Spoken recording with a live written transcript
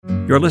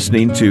You're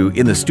listening to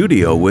In the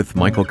Studio with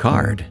Michael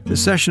Card.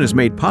 This session is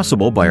made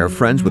possible by our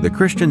friends with the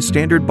Christian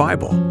Standard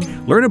Bible.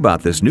 Learn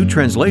about this new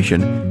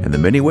translation and the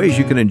many ways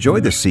you can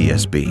enjoy the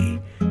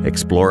CSB.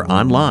 Explore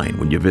online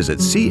when you visit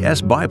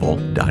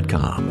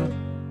csbible.com.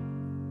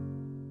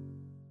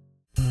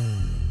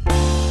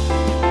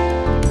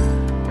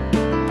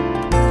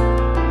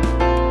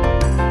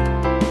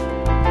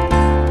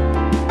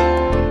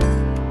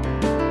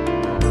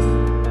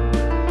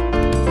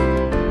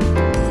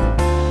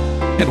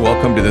 And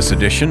welcome to this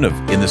edition of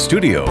In the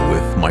Studio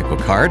with Michael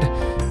Card.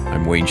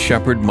 I'm Wayne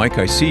Shepherd. Mike,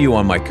 I see you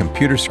on my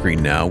computer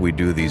screen now. We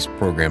do these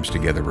programs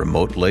together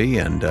remotely,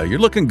 and you're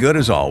looking good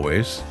as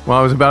always. Well,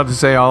 I was about to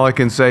say, all I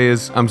can say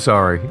is, I'm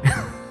sorry.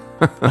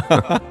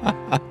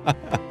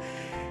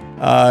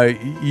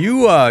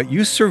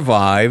 You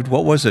survived,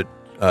 what was it,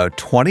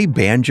 20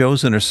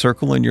 banjos in a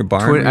circle in your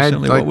barn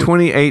recently? I had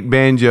 28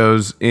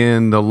 banjos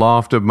in the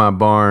loft of my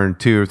barn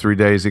 2 or 3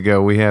 days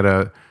ago. We had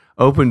a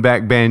open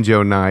back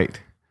banjo night.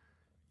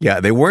 Yeah,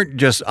 they weren't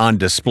just on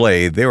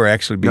display. They were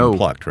actually being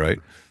plucked, right?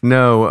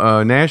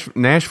 No,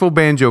 Nashville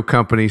Banjo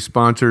Company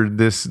sponsored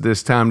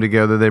this time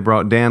together. They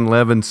brought Dan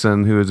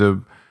Levinson, who is a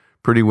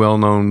pretty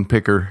well-known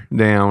picker,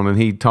 down, and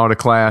he taught a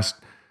class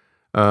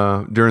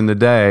during the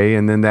day.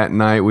 And then that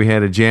night we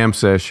had a jam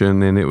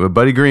session, and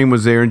Buddy Green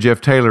was there, and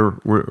Jeff Taylor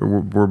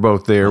were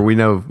both there. We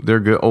know they're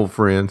good old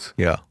friends.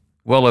 Yeah.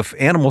 Well, if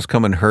animals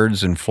come in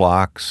herds and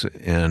flocks,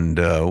 and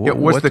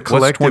what's the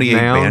collective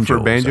noun for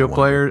banjo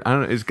players? I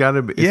don't. It's got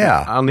to be.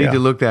 Yeah, I'll need to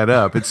look that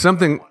up. It's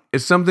something.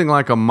 It's something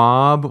like a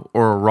mob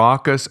or a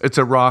raucous. It's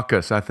a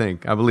raucous, I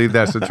think. I believe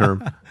that's the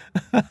term.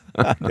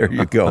 There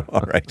you go.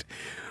 All right.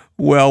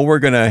 Well, we're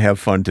going to have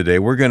fun today.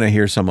 We're going to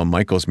hear some of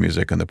Michael's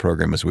music on the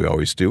program, as we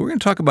always do. We're going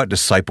to talk about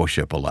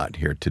discipleship a lot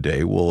here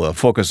today. We'll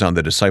focus on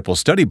the Disciple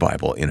Study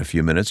Bible in a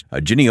few minutes.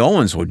 Ginny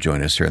Owens will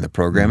join us here in the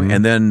program.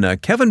 And then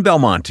Kevin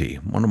Belmonte,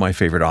 one of my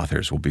favorite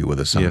authors, will be with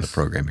us on the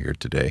program here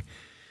today.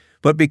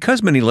 But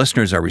because many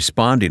listeners are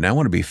responding, I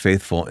want to be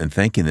faithful in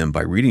thanking them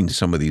by reading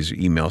some of these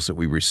emails that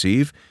we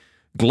receive.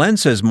 Glenn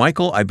says,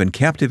 Michael, I've been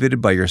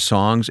captivated by your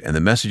songs and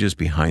the messages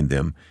behind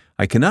them.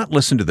 I cannot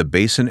listen to the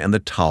basin and the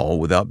towel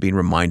without being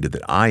reminded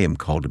that I am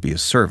called to be a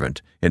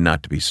servant and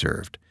not to be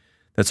served.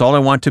 That's all I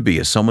want to be,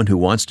 is someone who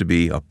wants to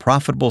be a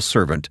profitable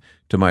servant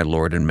to my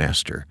Lord and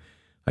Master.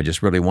 I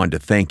just really wanted to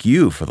thank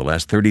you for the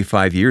last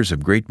 35 years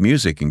of great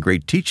music and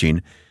great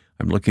teaching.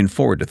 I'm looking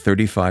forward to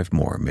 35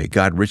 more. May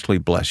God richly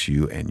bless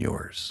you and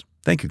yours.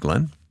 Thank you,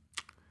 Glenn.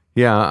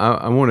 Yeah,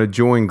 I want to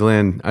join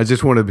Glenn. I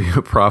just want to be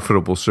a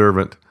profitable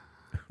servant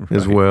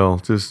as well.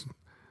 Just...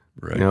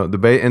 Right. You know, the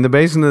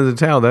basin of the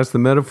towel, that's the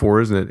metaphor,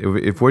 isn't it?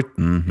 If what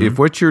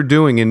you're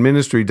doing in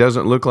ministry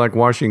doesn't look like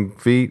washing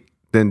feet,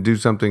 then do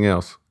something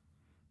else.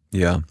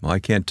 Yeah, well, I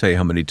can't tell you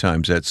how many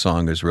times that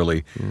song has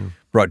really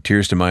brought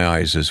tears to my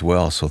eyes as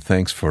well. So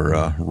thanks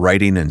for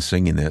writing and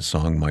singing that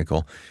song,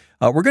 Michael.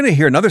 We're going to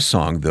hear another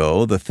song,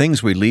 though, The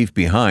Things We Leave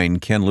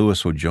Behind. Ken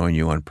Lewis will join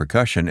you on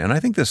percussion, and I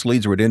think this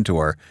leads right into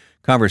our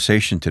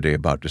conversation today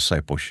about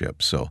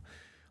discipleship. So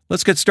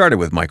let's get started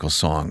with Michael's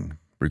song,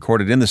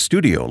 recorded in the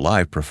studio,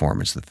 live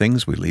performance, The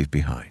Things We Leave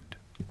Behind.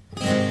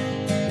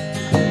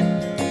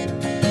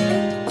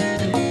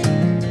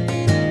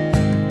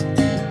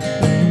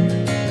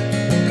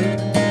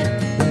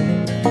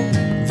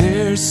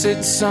 There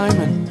sits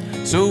Simon,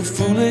 so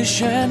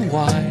foolish and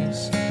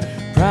wise.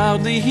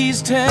 Proudly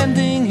he's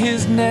tending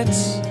his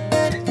nets.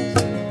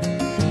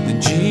 Then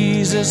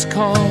Jesus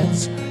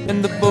calls,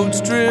 and the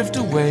boats drift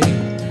away,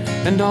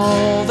 and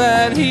all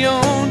that he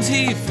owns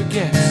he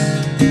forgets.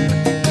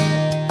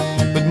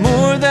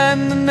 More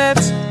than the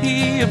nets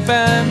he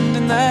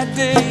abandoned that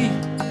day,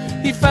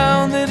 he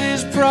found that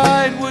his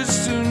pride was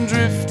soon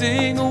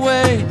drifting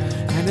away.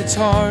 And it's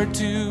hard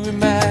to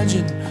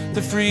imagine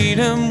the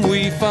freedom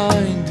we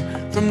find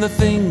from the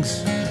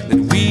things that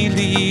we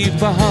leave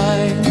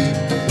behind.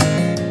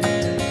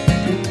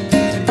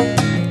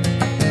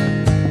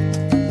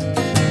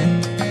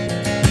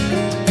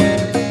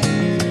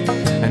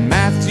 And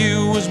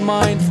Matthew was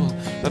mindful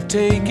of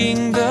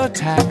taking the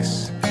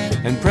tax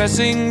and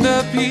pressing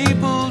the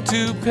people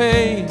to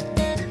pay.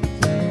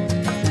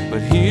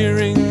 But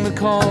hearing the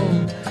call,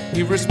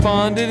 he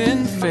responded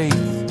in faith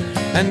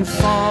and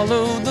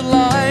followed the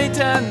light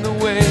and the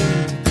way.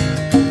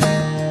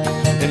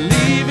 And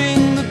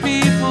leaving the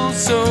people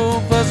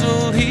so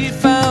puzzled, he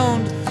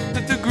found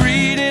that the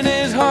greed in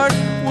his heart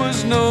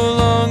was no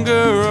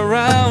longer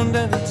around.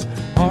 And it's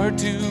hard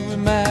to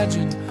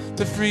imagine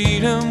the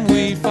freedom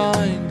we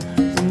find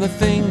from the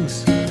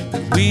things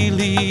that we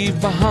leave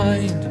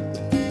behind.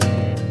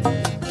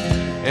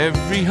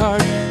 Every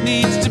heart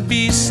needs to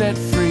be set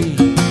free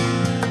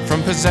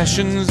from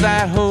possessions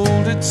that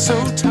hold it so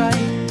tight.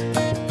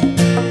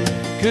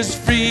 'Cause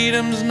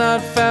freedom's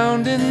not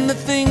found in the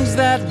things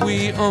that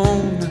we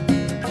own.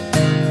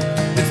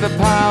 It's the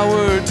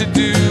power to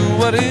do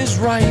what is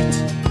right.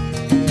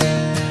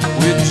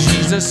 With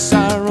Jesus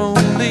our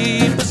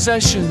only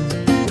possession,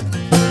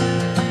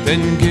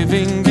 then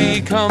giving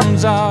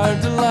becomes our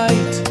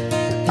delight.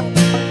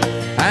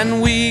 and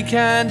we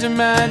can't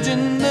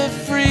imagine the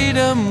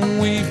freedom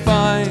we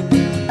find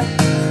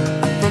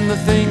from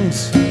the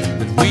things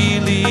that we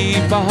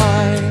leave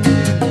behind.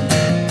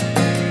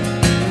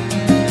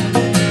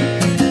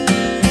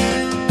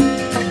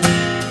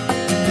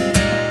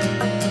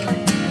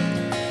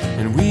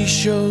 And we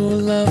show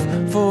love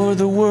for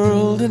the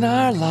world in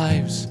our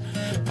lives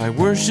by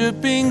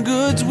worshiping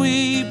goods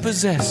we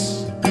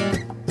possess.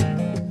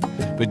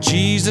 But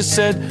Jesus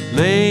said,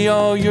 lay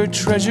all your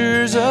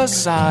treasures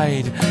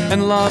aside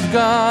and love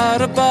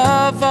God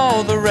above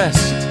all the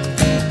rest.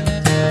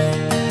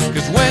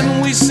 'Cause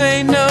when we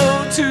say no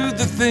to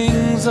the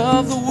things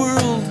of the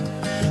world,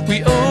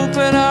 we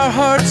open our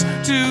hearts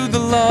to the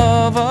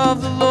love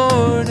of the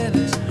Lord. And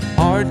it's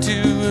hard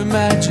to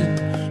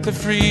imagine the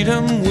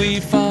freedom we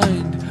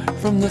find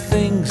from the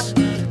things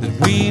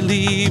that we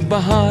leave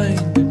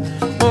behind.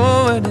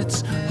 Oh, and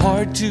it's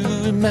hard to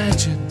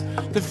imagine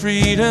the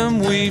freedom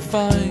we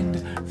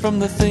find from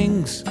the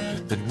things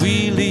that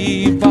we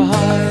leave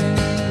behind.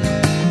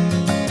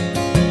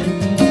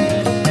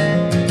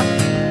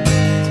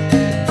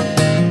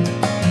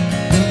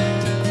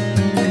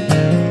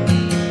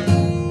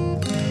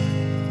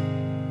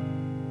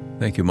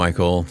 Thank you,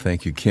 Michael.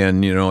 Thank you,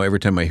 Ken. You know, every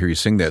time I hear you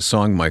sing that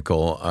song,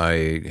 Michael,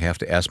 I have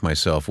to ask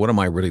myself, what am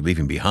I really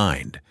leaving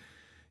behind?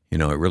 You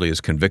know, it really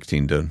is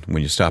convicting to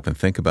when you stop and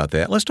think about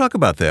that. Let's talk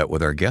about that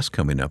with our guest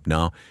coming up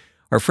now.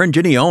 Our friend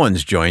Ginny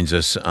Owens joins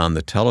us on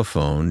the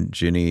telephone.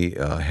 Ginny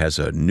has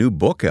a new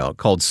book out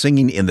called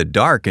Singing in the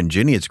Dark. And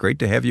Ginny, it's great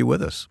to have you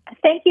with us.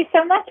 Thank you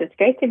so much. It's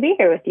great to be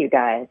here with you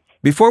guys.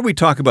 Before we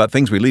talk about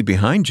things we leave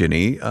behind,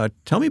 Ginny,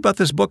 tell me about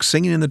this book,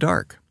 Singing in the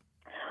Dark.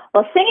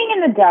 Well, Singing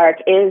in the Dark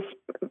is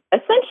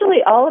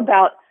essentially all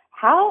about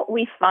how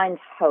we find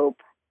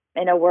hope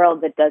in a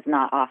world that does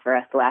not offer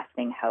us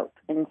lasting hope.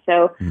 And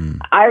so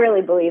I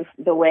really believe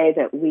the way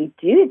that we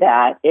do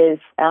that is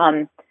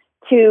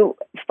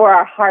for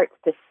our hearts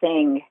to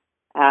sing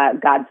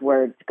God's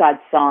words, God's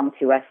song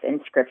to us in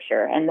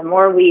Scripture. And the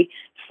more we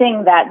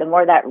sing that, the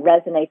more that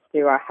resonates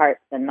through our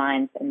hearts and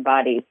minds and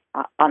bodies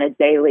on a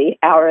daily,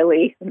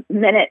 hourly,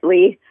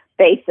 minutely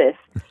basis,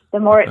 the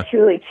more it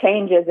truly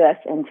changes us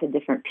into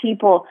different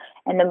people,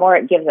 and the more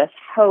it gives us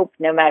hope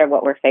no matter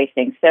what we're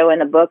facing. So in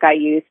the book, I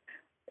use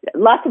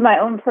lots of my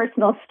own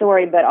personal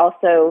story, but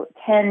also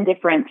 10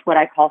 different what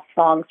I call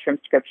songs from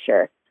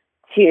Scripture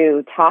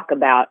to talk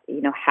about,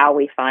 you know, how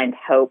we find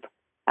hope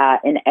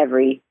in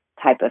every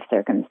type of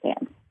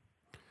circumstance.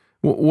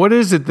 What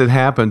is it that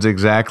happens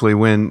exactly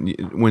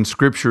when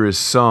Scripture is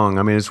sung?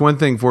 I mean, it's one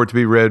thing for it to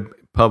be read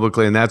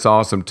publicly, and that's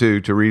awesome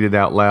too, to read it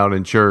out loud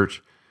in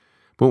church.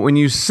 But when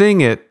you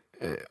sing it,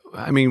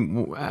 I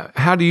mean,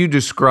 how do you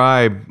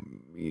describe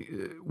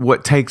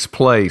what takes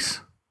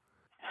place?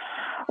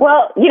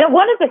 Well, you know,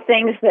 one of the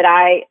things that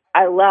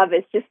I love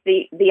is just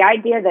the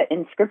idea that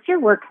in Scripture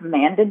we're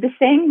commanded to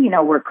sing. You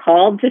know, we're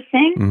called to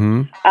sing.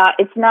 Mm-hmm.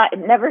 It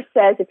never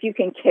says if you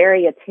can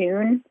carry a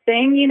tune,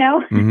 sing. You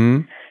know,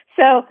 mm-hmm.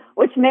 So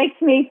which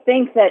makes me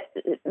think that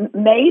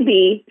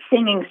maybe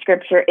singing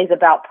Scripture is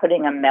about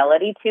putting a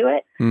melody to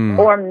it,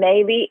 or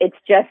maybe it's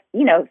just,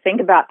 you know,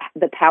 think about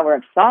the power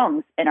of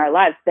songs in our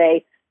lives.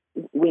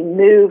 We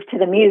move to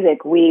the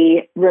music.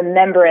 We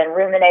remember and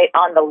ruminate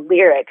on the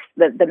lyrics.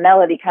 The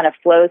melody kind of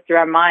flows through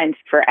our minds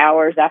for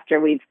hours after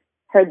we've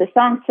heard the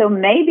song. So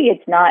maybe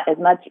it's not as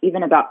much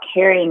even about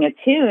carrying a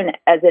tune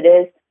as it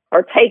is,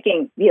 or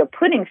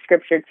putting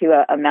Scripture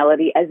to a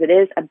melody, as it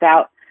is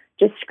about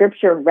just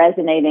Scripture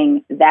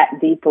resonating that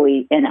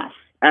deeply in us.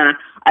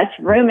 Us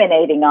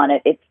ruminating on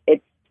it.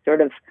 It's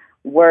sort of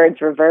words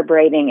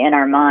reverberating in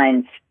our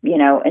minds, you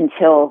know,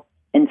 until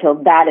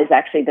that is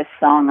actually the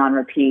song on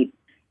repeat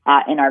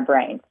in our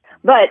brains.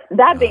 But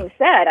that being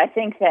said, I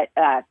think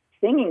that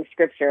singing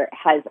Scripture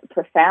has a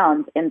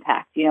profound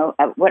impact. You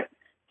know, what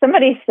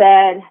somebody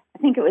said, I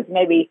think it was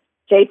maybe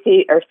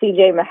J.C. or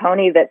C.J.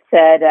 Mahoney that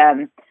said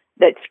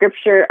that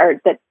Scripture, or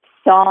that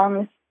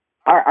songs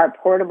are our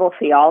portable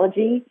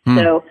theology.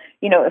 So,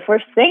 you know, if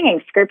we're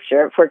singing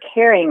Scripture, if we're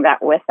carrying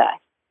that with us,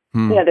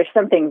 you know, there's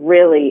something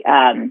really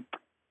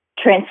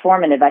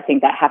transformative, I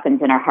think, that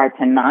happens in our hearts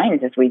and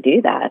minds as we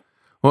do that.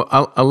 Well,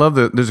 I love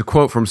there's a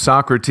quote from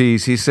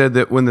Socrates. He said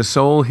that when the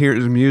soul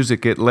hears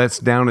music, it lets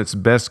down its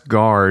best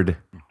guard.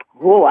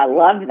 Oh, I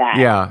love that.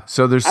 Yeah.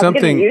 So there's I'm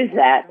something. gonna use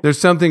that. There's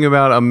something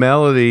about a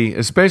melody,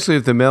 especially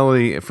if the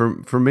melody.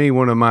 For me,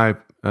 one of my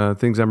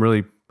things I'm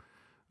really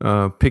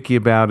picky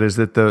about is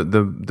that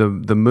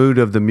the mood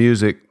of the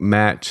music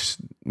matches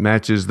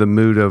the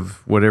mood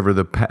of whatever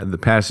the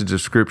passage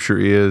of Scripture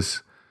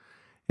is,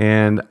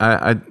 and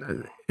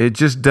it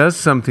just does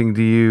something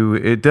to you.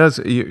 It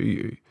does.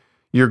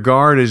 Your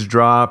guard is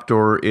dropped,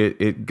 or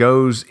it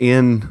goes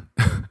in.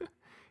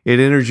 It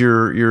enters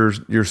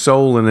your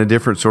soul in a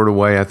different sort of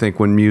way, I think,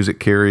 when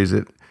music carries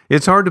it.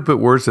 It's hard to put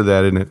words to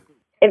that, isn't it?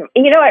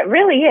 You know, it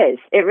really is.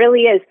 It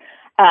really is.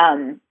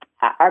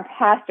 Our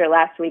pastor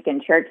last week in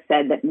church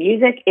said that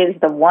music is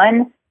the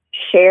one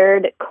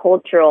shared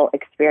cultural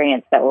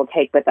experience that we'll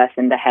take with us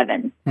into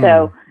heaven.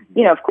 So,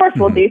 of course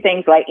we'll do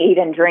things like eat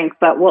and drink,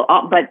 but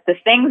but the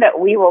thing that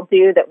we will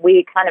do that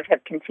we kind of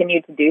have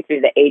continued to do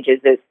through the ages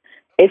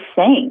is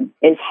sing,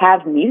 is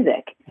have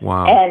music.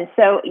 Wow. And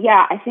so,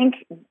 I think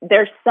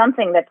there's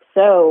something that's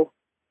so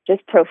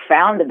just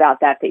profound about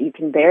that you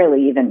can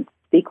barely even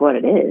speak what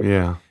it is.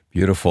 Yeah.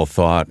 Beautiful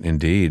thought,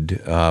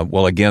 indeed.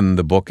 Well, again,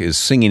 the book is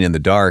Singing in the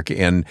Dark,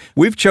 and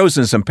we've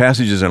chosen some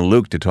passages in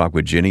Luke to talk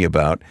with Ginny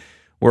about.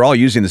 We're all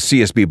using the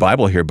CSB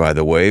Bible here, by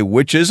the way,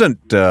 which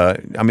isn't,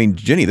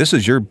 Ginny, this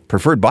is your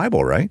preferred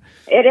Bible, right?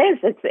 It is.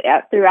 It's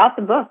throughout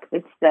the book.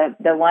 It's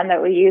the one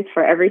that we use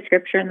for every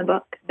scripture in the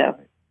book. So,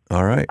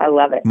 all right, I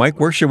love it. Mike,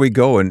 where should we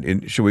go?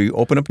 And should we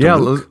open up to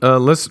Luke?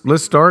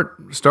 Let's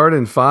start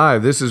in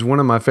 5. This is one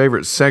of my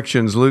favorite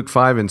sections, Luke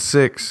 5 and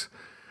 6.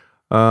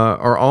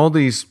 Are all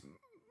these,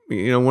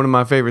 one of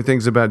my favorite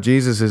things about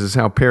Jesus is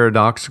how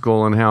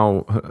paradoxical and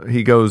how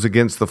he goes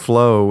against the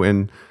flow.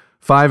 And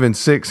 5 and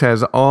 6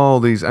 has all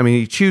these.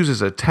 He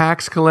chooses a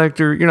tax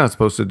collector. You're not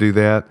supposed to do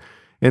that.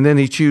 And then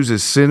he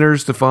chooses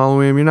sinners to follow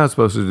him. You're not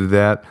supposed to do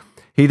that.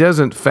 He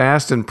doesn't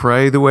fast and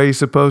pray the way he's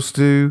supposed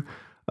to.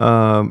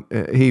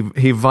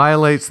 He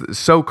violates the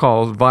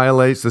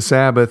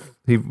Sabbath.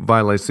 He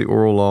violates the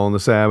oral law on the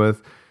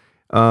Sabbath.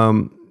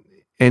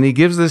 And he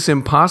gives this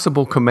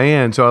impossible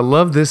command. So I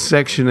love this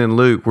section in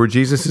Luke where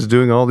Jesus is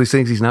doing all these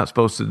things he's not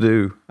supposed to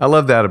do. I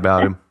love that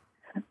about him.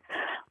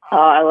 Oh,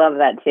 I love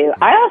that too.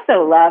 I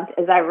also loved,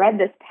 as I read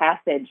this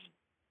passage,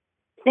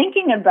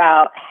 thinking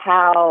about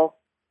how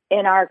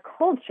in our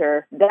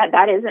culture,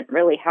 that isn't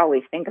really how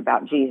we think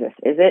about Jesus,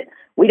 is it?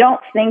 We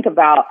don't think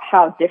about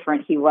how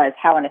different he was,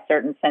 how in a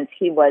certain sense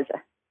he was,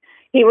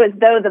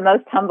 though the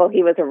most humble,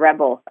 he was a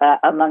rebel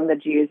among the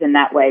Jews in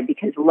that way,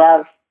 because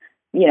love,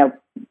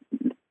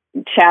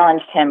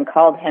 challenged him,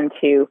 called him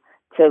to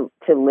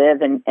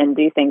live and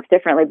do things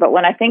differently. But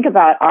when I think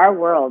about our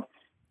world,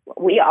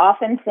 we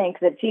often think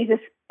that Jesus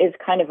is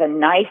kind of a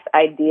nice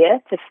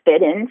idea to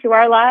fit into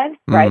our lives,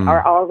 right?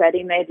 Our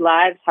already made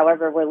lives,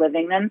 however we're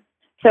living them.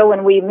 So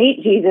when we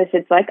meet Jesus,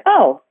 it's like,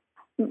 oh,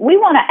 we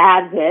want to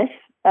add this.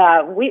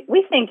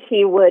 We think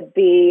he would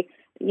be,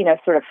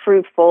 sort of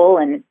fruitful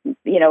and,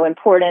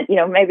 important.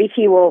 Maybe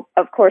he will,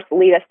 of course,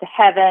 lead us to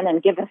heaven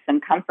and give us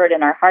some comfort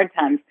in our hard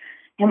times.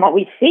 And what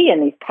we see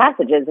in these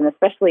passages, and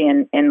especially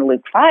in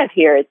Luke 5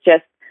 here, is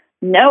just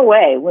no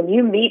way. When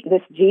you meet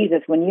this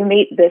Jesus, when you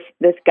meet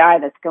this guy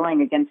that's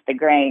going against the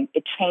grain,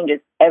 it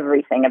changes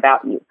everything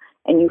about you.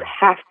 And you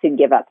have to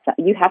give up.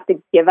 You have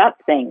to give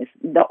up things,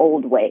 the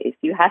old ways.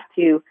 You have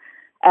to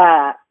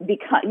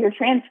become. You're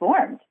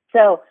transformed.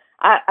 So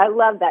I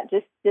love that.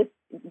 Just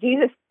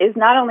Jesus is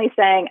not only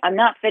saying, I'm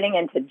not fitting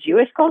into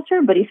Jewish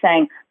culture, but he's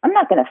saying, I'm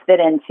not going to fit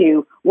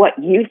into what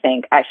you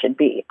think I should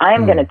be. I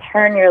am going to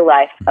turn your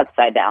life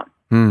upside down.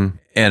 And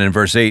in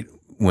verse 8,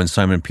 when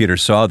Simon Peter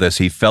saw this,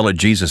 he fell at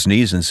Jesus'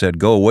 knees and said,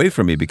 go away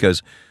from me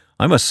because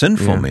I'm a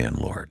sinful man,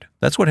 Lord.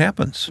 That's what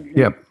happens.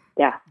 Yep.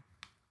 Yeah.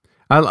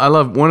 I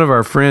love one of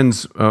our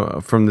friends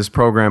from this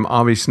program,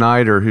 Avi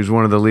Snyder, who's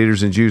one of the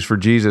leaders in Jews for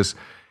Jesus.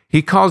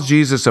 He calls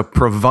Jesus a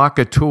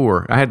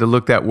provocateur. I had to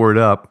look that word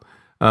up,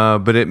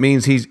 but it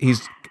means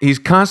he's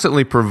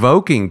constantly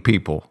provoking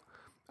people.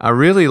 I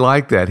really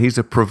like that. He's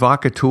a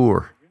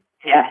provocateur.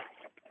 Yes,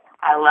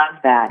 I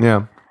love that.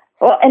 Yeah.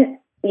 Well, and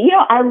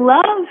I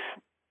love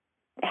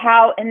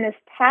how in this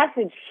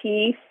passage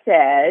he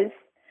says,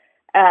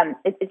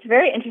 it's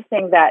very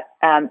interesting that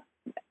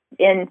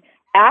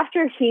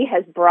after he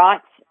has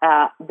brought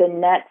the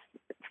nets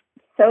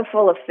so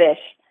full of fish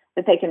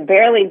that they can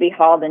barely be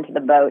hauled into the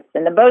boats,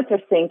 and the boats are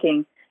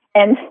sinking,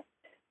 and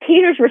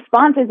Peter's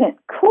response isn't,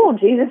 cool,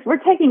 Jesus, we're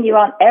taking you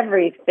on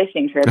every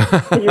fishing trip.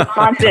 His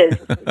response is,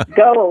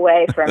 go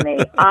away from me.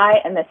 I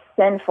am a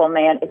sinful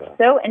man. It's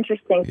so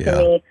interesting to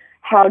me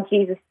how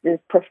Jesus'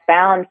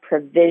 profound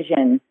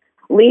provision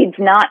leads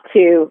not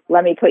to,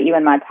 let me put you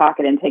in my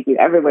pocket and take you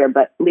everywhere,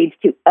 but leads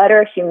to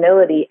utter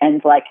humility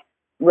and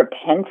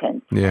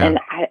repentance. Yeah. And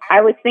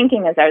I was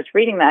thinking as I was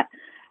reading that,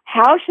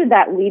 how should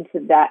that lead to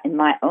that in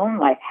my own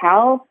life?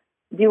 How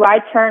do I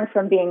turn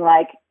from being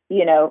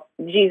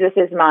Jesus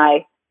is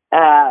my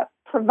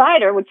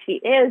provider, which he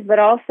is, but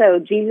also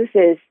Jesus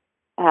is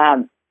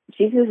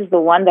the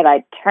one that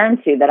I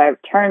turn to, that I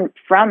turn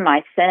from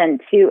my sin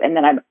to, and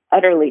that I'm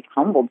utterly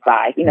humbled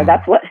by.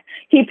 That's what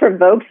he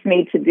provokes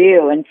me to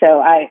do. And so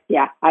I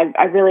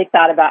really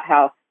thought about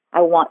how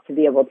I want to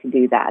be able to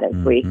do that as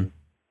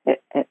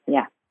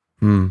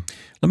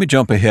Let me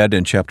jump ahead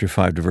in chapter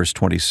 5 to verse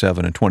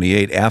 27 and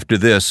 28. After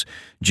this,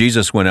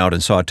 Jesus went out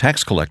and saw a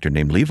tax collector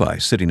named Levi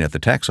sitting at the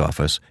tax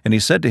office, and he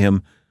said to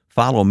him,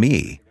 follow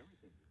me.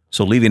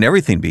 So leaving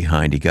everything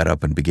behind, he got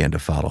up and began to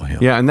follow him.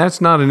 Yeah, and that's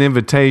not an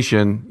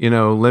invitation.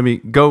 Let me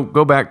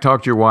go back,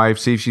 talk to your wife,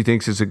 see if she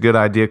thinks it's a good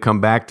idea,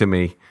 come back to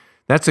me.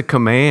 That's a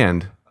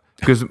command.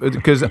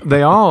 Because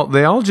they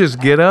all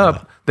just get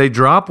up, they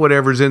drop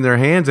whatever's in their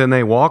hands, and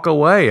they walk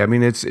away. I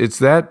mean, it's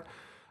that.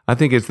 I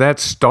think it's that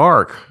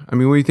stark. I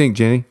mean, what do you think,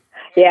 Jenny?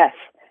 Yes.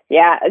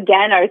 Yeah.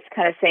 Again, I was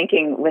kind of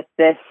thinking with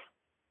this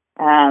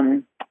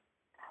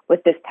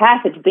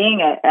passage, being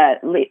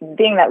that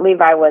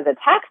Levi was a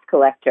tax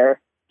collector,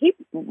 he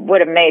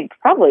would have made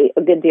probably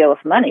a good deal of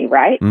money,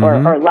 right?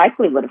 Or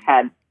likely would have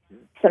had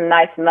some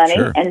nice money.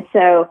 Sure. And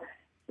so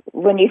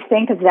when you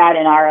think of that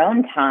in our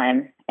own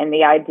time and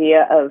the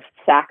idea of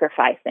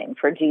sacrificing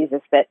for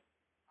Jesus, that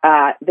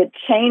the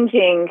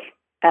changing,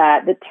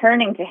 the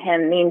turning to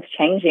him means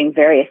changing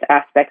various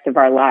aspects of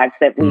our lives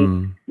that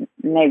we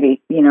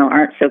maybe,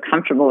 aren't so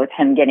comfortable with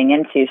him getting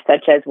into,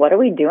 such as what are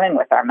we doing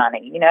with our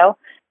money?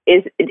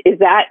 Is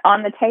that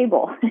on the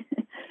table,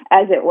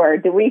 as it were?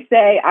 Do we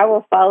say, I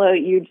will follow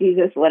you,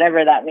 Jesus,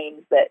 whatever that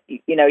means that,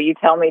 you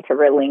tell me to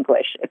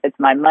relinquish, if it's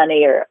my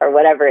money or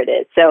whatever it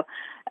is. So,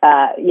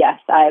 yes,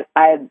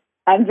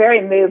 I'm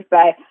very moved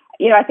by,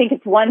 I think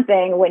it's one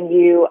thing when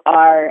you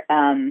are,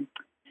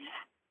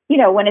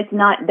 when it's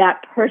not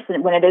that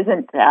person, when it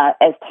isn't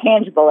as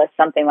tangible as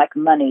something like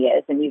money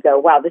is, and you go,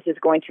 wow, this is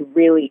going to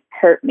really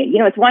hurt me.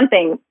 It's one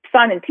thing,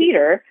 Simon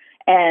Peter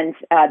and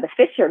the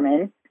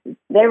fishermen,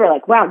 they were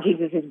like, wow,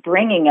 Jesus is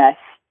bringing us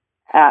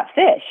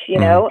fish,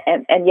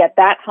 and yet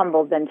that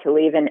humbled them to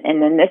leave. And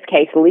in this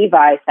case,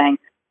 Levi is saying,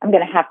 I'm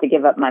going to have to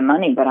give up my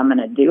money, but I'm going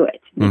to do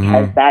it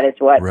because that is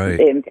what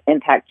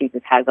impact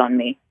Jesus has on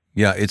me.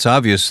 Yeah, it's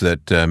obvious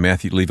that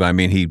Matthew Levi,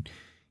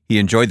 he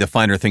enjoyed the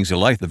finer things of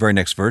life. The very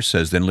next verse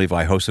says, then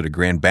Levi hosted a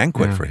grand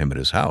banquet for him at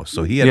his house.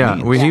 So he had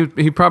means. Well,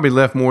 he probably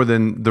left more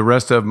than the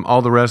rest of them,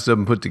 all the rest of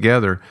them put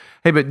together.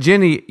 Hey, but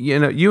Jenny,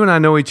 you and I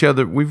know each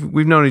other.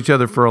 We've known each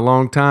other for a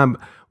long time,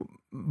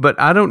 but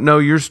I don't know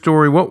your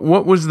story.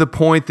 What was the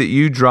point that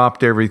you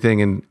dropped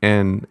everything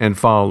and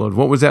followed?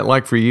 What was that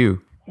like for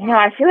you?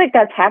 I feel like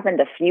that's happened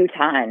a few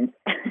times.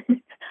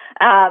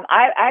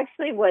 I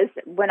actually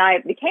when I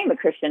became a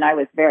Christian, I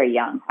was very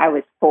young. I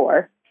was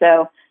 4.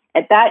 So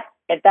at that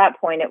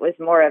point, it was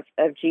more of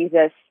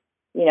Jesus,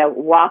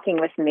 walking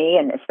with me,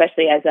 and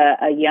especially as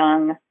a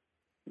young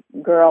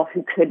girl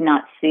who could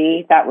not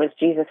see, that was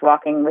Jesus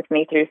walking with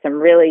me through some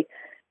really,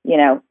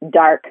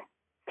 dark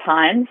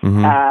times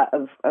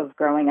of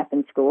growing up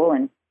in school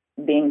and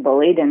being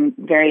bullied and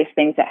various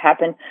things that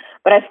happened.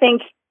 But I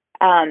think,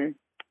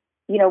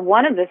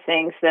 one of the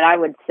things that I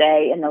would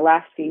say in the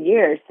last few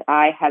years,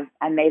 I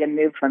made a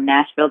move from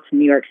Nashville to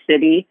New York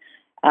City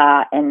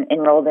and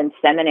enrolled in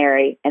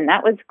seminary. And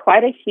that was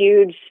quite a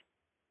huge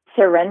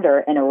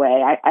surrender in a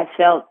way. I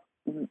felt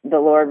the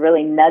Lord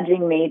really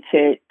nudging me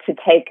to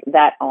take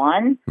that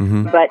on,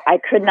 but I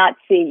could not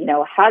see,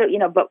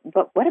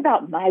 but what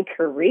about my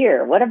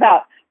career? What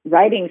about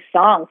writing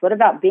songs? What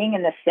about being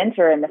in the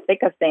center and the thick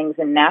of things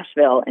in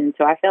Nashville? And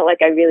so I felt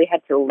like I really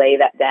had to lay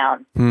that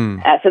down.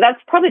 So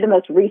that's probably the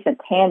most recent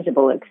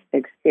tangible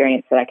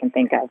experience that I can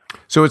think of.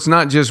 So it's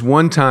not just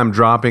one time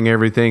dropping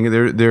everything.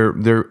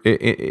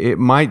 It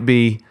might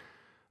be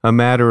a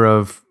matter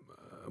of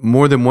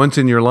more than once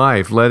in your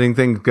life letting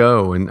things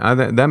go, and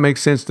that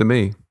makes sense to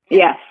me.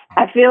 Yes,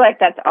 I feel like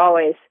that's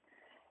always.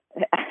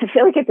 I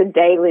feel like it's a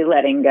daily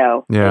letting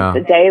go. Yeah,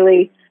 it's a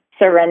daily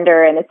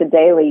surrender, and it's a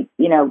daily,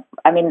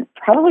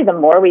 probably the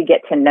more we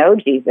get to know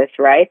Jesus,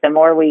 right, the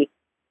more we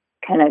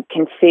kind of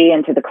can see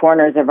into the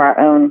corners of our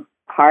own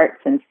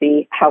hearts and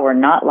see how we're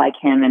not like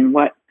him and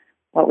what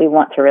we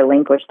want to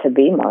relinquish to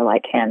be more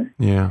like him.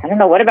 Yeah. I don't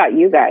know. What about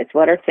you guys?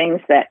 What are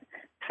things that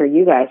for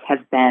you guys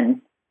have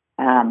been,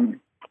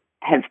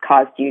 have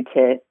caused you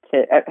to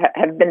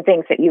have been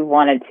things that you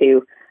wanted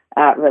to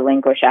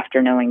relinquish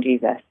after knowing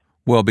Jesus?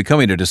 Well,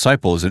 becoming a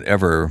disciple is an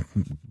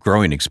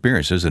ever-growing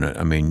experience, isn't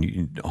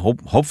it?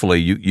 Hopefully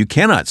you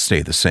cannot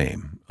stay the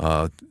same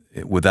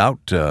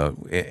without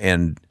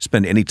and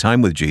spend any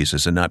time with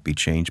Jesus and not be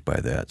changed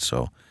by that.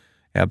 So,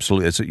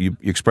 absolutely, you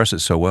express it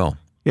so well.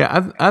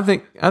 Yeah, I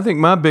think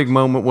my big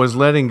moment was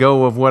letting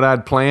go of what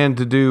I'd planned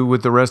to do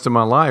with the rest of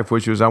my life,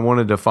 which was I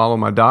wanted to follow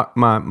my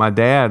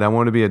dad. I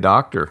wanted to be a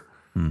doctor.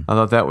 I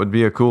thought that would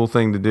be a cool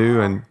thing to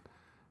do,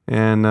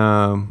 and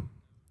of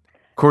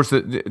course,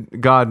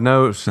 God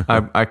knows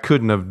I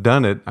couldn't have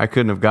done it. I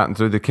couldn't have gotten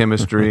through the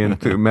chemistry and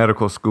through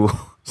medical school.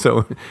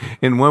 So,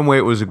 in one way,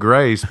 it was a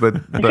grace. But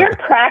you're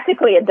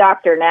practically a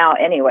doctor now,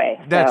 anyway.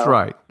 So.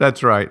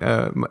 That's right.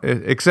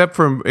 Except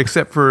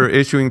for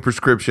issuing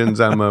prescriptions,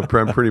 I'm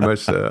pretty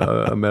much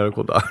a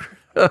medical doctor.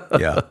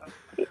 Yeah.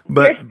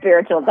 But, you're a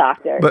spiritual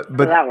doctor. But so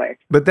that works.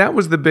 But that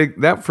was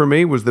that for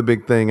me was the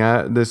big thing.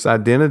 This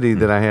identity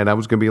that I had. I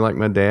was going to be like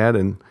my dad,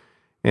 and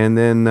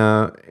then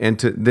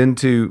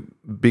to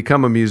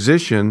become a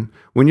musician.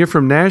 When you're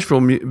from Nashville,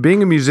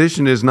 being a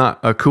musician is not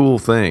a cool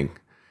thing.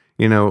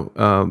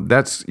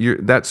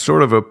 That's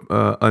sort of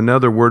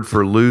another word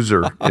for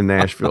loser in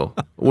Nashville.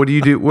 What do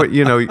you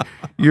do?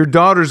 Your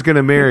daughter's going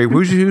to marry.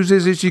 Who's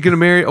is it she's going to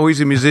marry? Oh,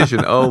 he's a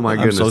musician. Oh my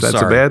goodness, that's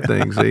sorry. A bad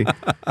thing. See,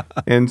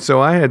 and so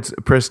I had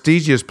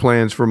prestigious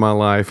plans for my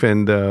life,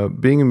 and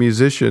being a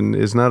musician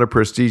is not a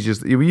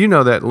prestigious. You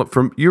know that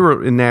you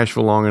were in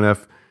Nashville long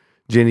enough.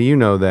 Jenny, you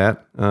know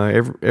that.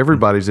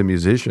 Everybody's a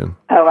musician.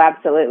 Oh,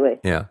 absolutely.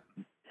 Yeah.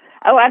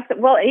 Oh,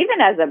 absolutely. Well, even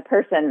as a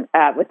person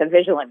with a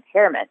visual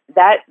impairment,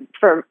 that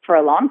for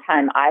a long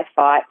time I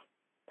fought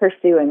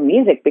pursuing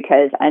music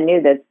because I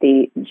knew that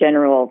the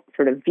general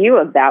sort of view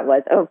of that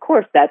was, oh, of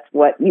course, that's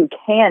what you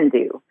can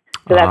do.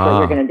 So that's what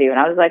you're going to do. And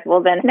I was like,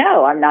 well, then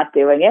no, I'm not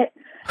doing it.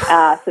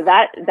 So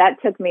that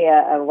took me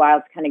a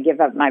while to kind of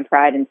give up my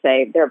pride and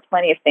say, there are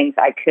plenty of things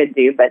I could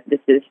do, but this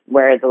is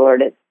where the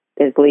Lord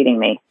is leading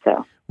me.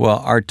 So. Well,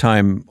 our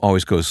time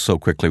always goes so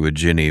quickly with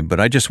Ginny,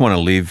 but I just want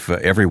to leave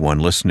everyone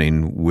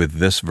listening with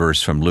this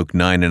verse from Luke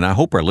 9, and I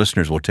hope our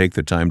listeners will take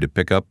the time to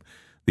pick up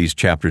these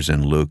chapters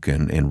in Luke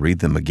and read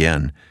them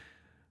again.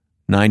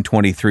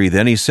 9:23,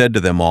 then he said to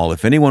them all,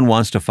 if anyone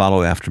wants to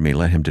follow after me,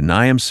 let him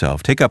deny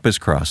himself, take up his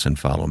cross, and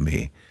follow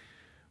me.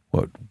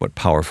 What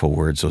powerful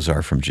words those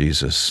are from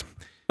Jesus.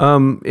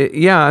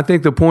 I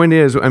think the point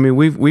is, I mean,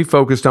 we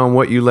focused on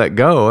what you let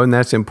go, and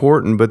that's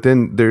important, but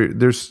then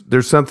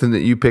there's something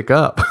that you pick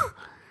up.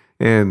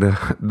 And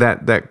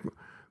that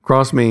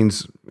cross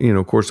means,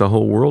 of course, a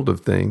whole world of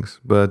things.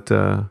 But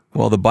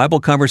well, the Bible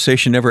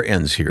conversation never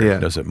ends here,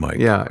 does it, Mike?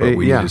 Yeah. But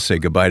we need to say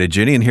goodbye to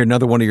Ginny and hear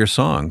another one of your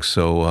songs.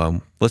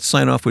 So let's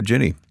sign off with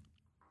Ginny.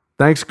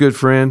 Thanks, good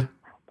friend.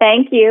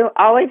 Thank you.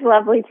 Always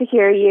lovely to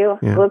hear you.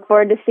 Yeah. Look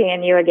forward to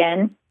seeing you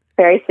again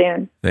very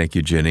soon. Thank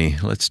you, Ginny.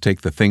 Let's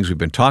take the things we've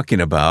been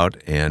talking about,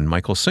 and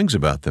Michael sings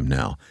about them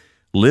now.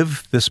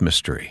 Live this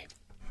mystery.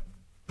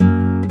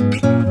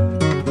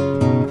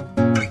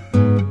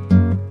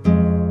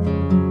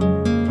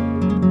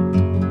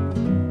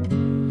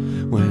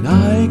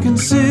 I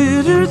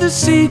consider the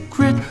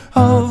secret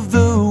of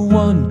the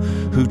one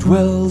who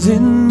dwells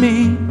in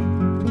me,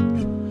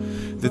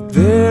 that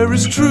there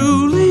is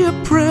truly a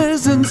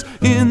presence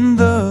in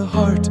the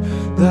heart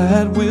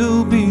that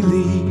will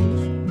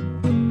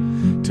believe,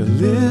 to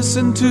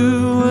listen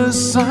to a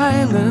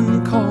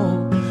silent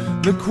call,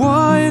 the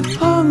quiet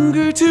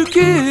hunger to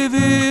give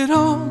it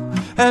all,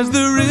 as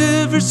the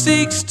river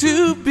seeks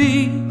to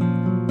be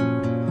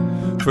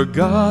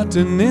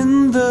forgotten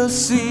in the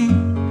sea.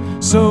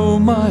 So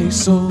my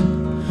soul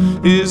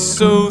is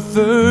so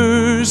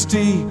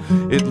thirsty,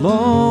 it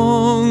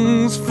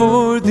longs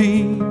for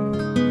thee,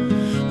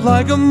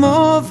 like a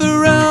moth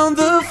around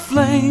the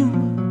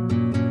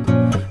flame,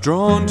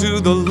 drawn to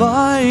the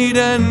light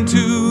and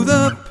to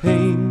the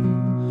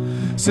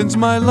pain. Since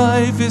my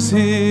life is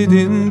hid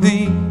in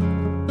thee,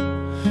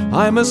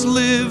 I must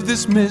live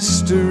this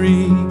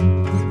mystery.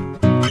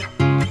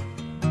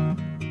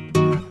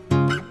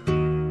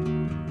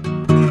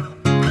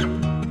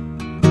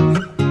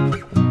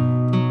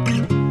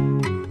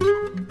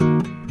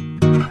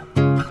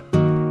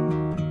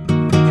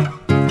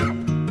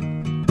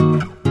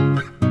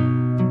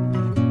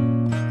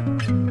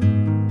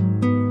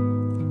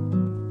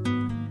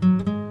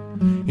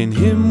 In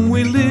him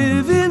we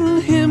live, in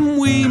him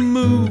we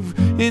move,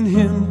 in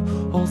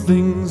him all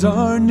things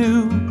are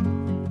new.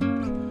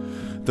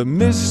 The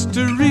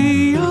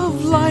mystery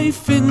of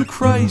life in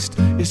Christ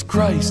is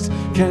Christ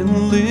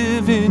can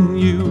live in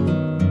you.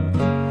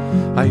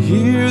 I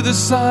hear the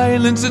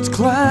silence, it's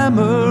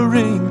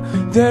clamoring.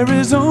 There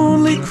is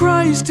only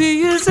Christ,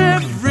 he is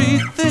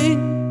everything.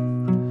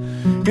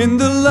 In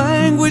the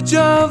language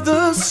of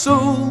the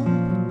soul,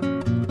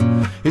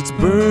 it's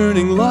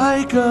burning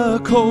like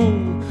a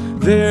coal.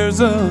 There's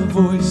a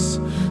voice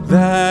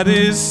that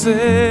is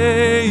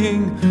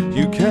saying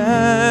you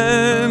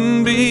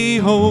can be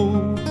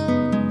whole.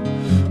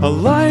 A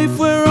life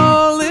where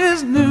all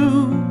is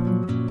new,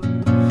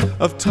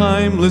 of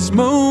timeless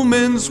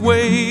moments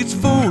waits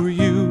for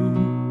you.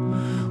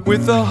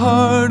 With a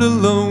heart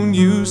alone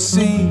you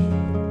see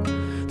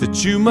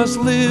that you must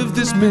live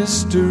this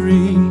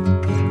mystery.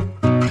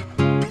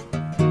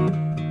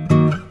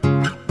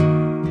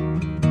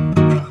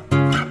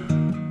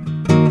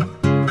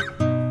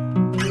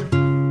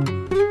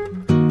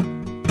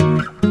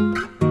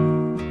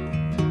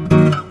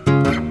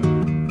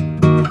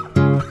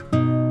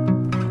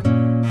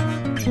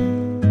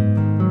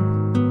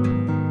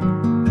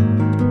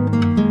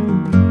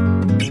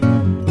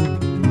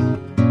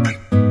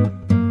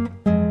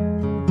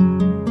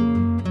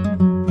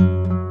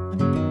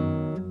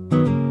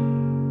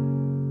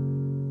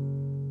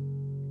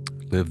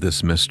 Live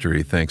this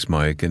mystery. Thanks,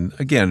 Mike. And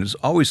again, it's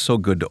always so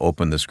good to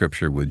open the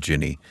scripture with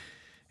Ginny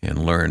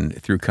and learn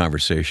through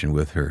conversation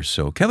with her.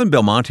 So Kevin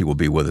Belmonte will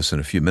be with us in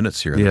a few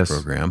minutes here on the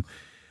program.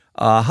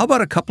 How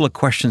about a couple of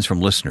questions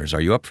from listeners? Are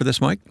you up for this,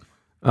 Mike?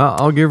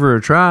 I'll give her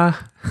a try.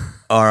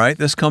 All right.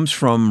 This comes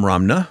from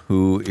Ramna,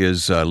 who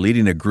is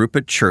leading a group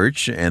at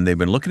church, and they've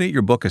been looking at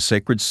your book, A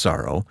Sacred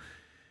Sorrow.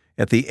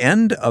 At the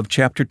end of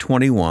chapter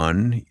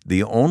 21,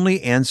 the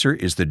only answer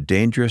is the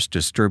dangerous,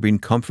 disturbing,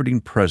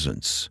 comforting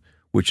presence,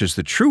 which is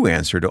the true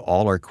answer to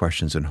all our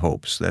questions and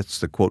hopes. That's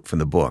the quote from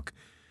the book.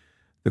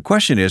 The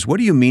question is, what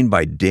do you mean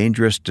by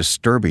dangerous,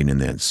 disturbing in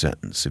that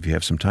sentence? If you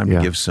have some time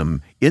to give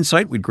some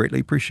insight, we'd greatly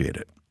appreciate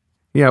it.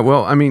 Yeah,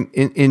 well, I mean,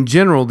 in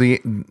general,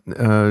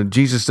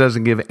 Jesus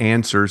doesn't give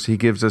answers. He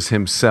gives us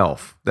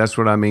himself. That's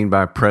what I mean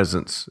by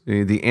presence.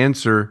 The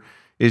answer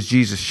is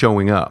Jesus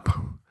showing up.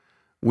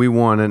 We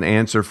want an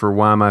answer for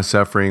why am I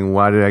suffering?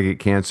 Why did I get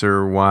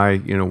cancer? Why?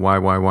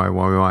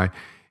 Why?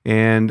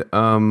 And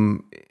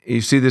you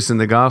see this in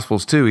the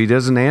Gospels too. He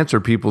doesn't answer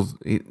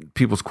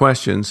people's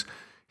questions.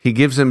 He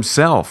gives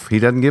himself. He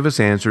doesn't give us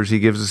answers. He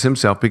gives us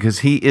himself because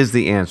he is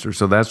the answer.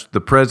 So that's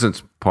the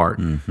presence part.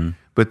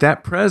 But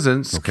that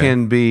presence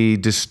can be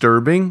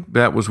disturbing.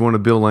 That was one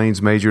of Bill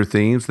Lane's major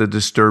themes, the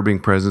disturbing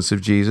presence of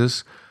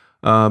Jesus.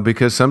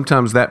 Because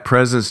sometimes that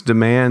presence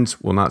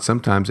demands, well, not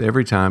sometimes,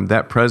 every time,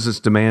 that presence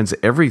demands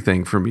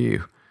everything from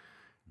you.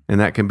 And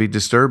that can be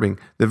disturbing.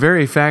 The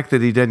very fact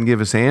that he doesn't give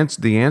us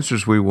the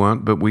answers we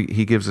want, but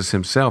he gives us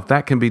himself,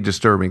 that can be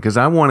disturbing because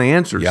I want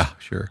answers. Yeah,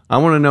 sure. I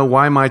want to know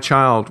why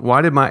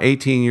did my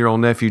 18-year-old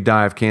nephew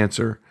die of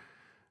cancer?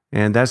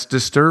 And that's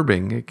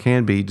disturbing. It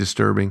can be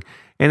disturbing.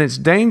 And it's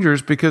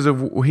dangerous because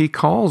he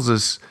calls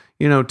us,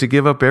 to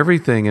give up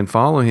everything and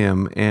follow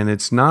him. And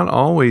it's not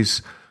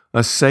always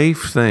a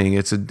safe thing.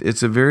 It's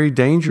a very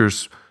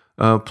dangerous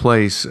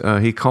place.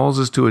 He calls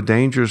us to a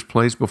dangerous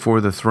place before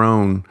the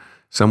throne.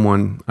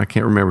 Someone, I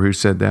can't remember who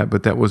said that,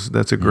 but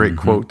that's a great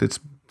quote that's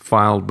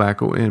filed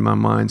back in my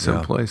mind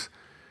someplace.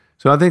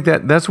 So I think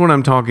that's what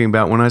I'm talking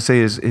about when I say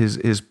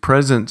his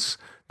presence,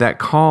 that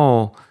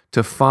call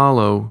to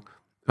follow,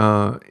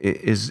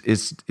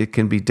 it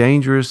can be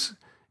dangerous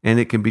and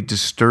it can be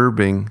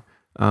disturbing.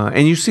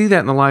 And you see that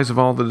in the lives of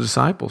all the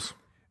disciples.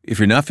 If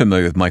you're not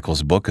familiar with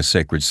Michael's book, A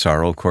Sacred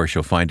Sorrow, of course,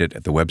 you'll find it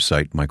at the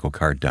website,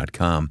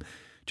 michaelcard.com.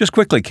 Just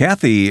quickly,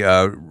 Kathy,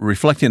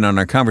 reflecting on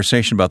our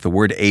conversation about the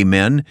word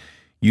amen,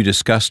 you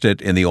discussed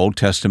it in the Old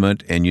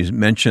Testament, and you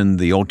mentioned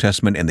the Old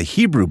Testament and the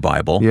Hebrew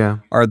Bible. Yeah.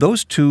 Are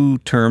those two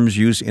terms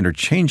used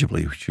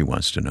interchangeably, she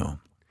wants to know?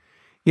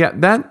 Yeah,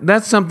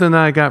 that's something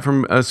that I got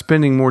from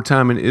spending more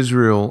time in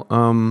Israel.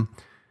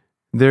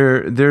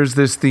 There's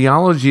this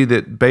theology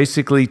that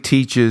basically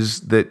teaches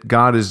that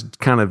God is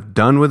kind of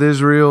done with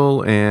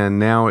Israel, and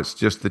now it's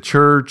just the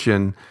church,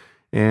 and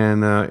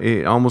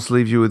it almost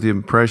leaves you with the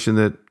impression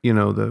that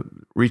the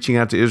reaching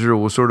out to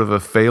Israel was sort of a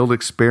failed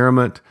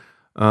experiment.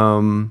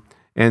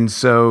 And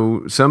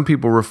so some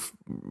people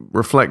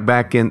reflect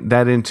back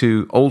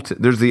into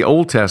there's the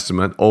Old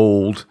Testament,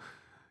 old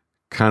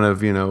kind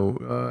of,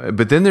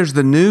 but then there's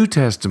the New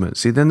Testament.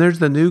 See, then there's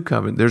the New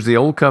Covenant. There's the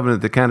Old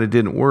Covenant that kind of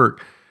didn't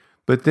work.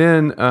 But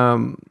then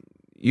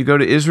you go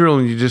to Israel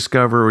and you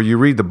discover, or you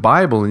read the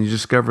Bible and you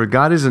discover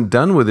God isn't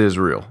done with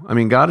Israel. I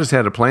mean, God has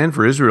had a plan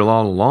for Israel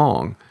all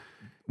along.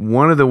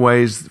 One of the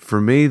ways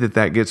for me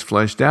that gets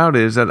fleshed out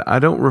is that I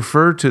don't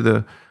refer to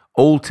the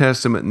Old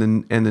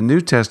Testament and the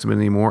New Testament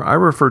anymore. I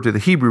refer to the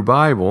Hebrew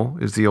Bible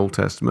as the Old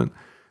Testament.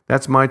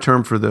 That's my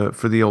term for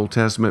the Old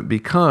Testament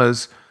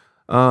because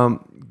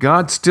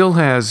God still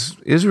has,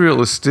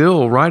 Israel is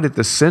still right at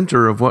the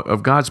center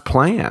of God's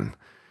plan,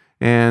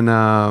 and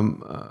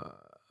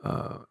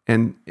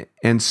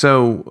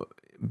so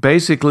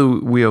basically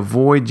we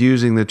avoid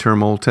using the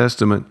term Old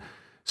Testament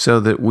so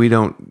that we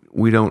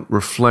don't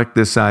reflect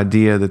this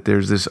idea that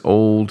there's this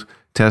Old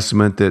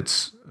Testament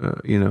that's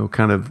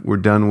kind of we're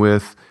done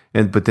with,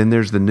 but then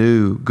there's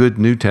the good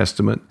New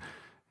Testament.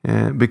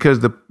 And because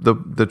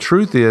the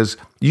truth is,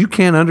 you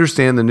can't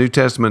understand the New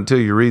Testament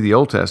until you read the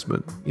Old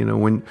Testament.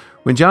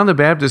 When John the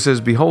Baptist says,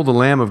 "Behold the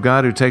Lamb of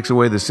God who takes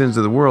away the sins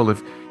of the world,"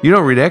 if you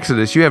don't read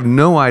Exodus, you have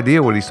no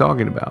idea what he's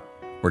talking about.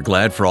 We're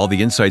glad for all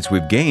the insights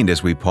we've gained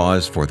as we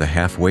pause for the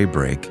halfway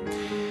break.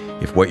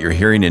 If what you're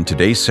hearing in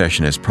today's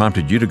session has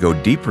prompted you to go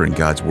deeper in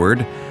God's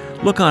Word,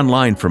 look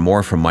online for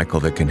more from Michael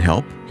that can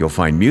help. You'll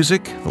find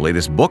music, the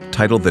latest book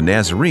titled The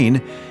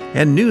Nazarene,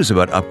 and news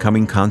about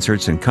upcoming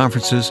concerts and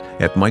conferences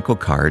at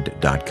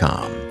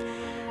michaelcard.com.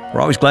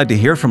 We're always glad to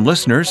hear from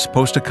listeners.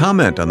 Post a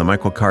comment on the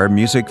Michael Card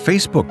Music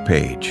Facebook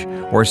page,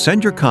 or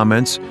send your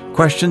comments,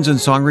 questions, and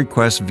song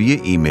requests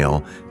via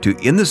email to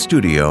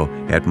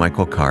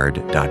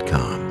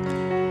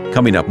inthestudio@michaelcard.com.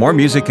 Coming up, more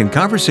music and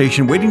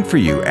conversation waiting for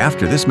you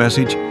after this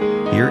message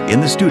here in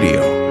the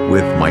studio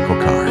with Michael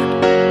Card.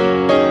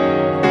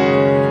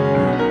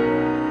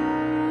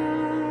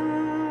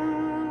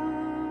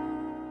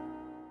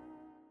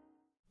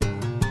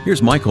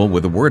 Here's Michael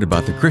with a word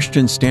about the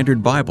Christian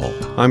Standard Bible.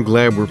 I'm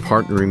glad we're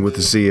partnering with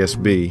the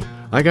CSB.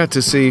 I got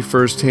to see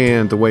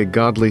firsthand the way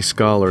godly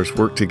scholars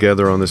work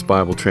together on this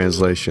Bible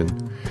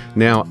translation.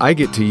 Now I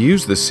get to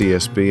use the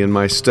CSB in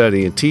my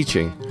study and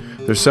teaching.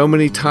 There's so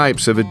many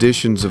types of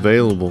editions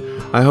available.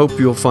 I hope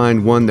you'll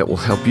find one that will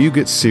help you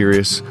get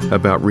serious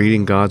about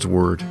reading God's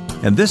Word.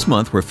 And this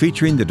month we're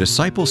featuring the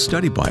Disciples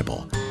Study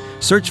Bible.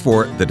 Search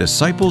for the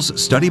Disciples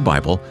Study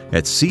Bible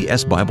at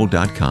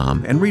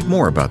csbible.com and read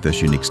more about this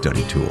unique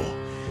study tool.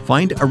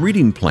 Find a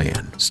reading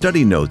plan,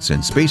 study notes,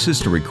 and spaces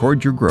to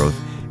record your growth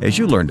as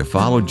you learn to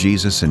follow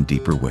Jesus in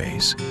deeper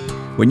ways.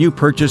 When you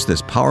purchase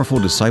this powerful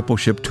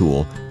discipleship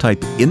tool,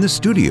 type "in the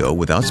studio"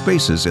 without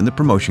spaces in the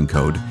promotion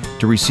code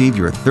to receive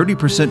your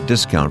 30%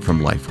 discount from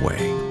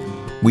Lifeway.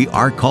 We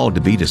are called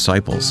to be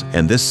disciples,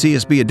 and this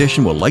CSB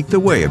edition will light the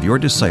way of your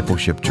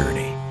discipleship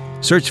journey.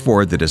 Search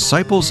for the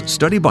Disciples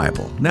Study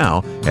Bible now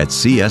at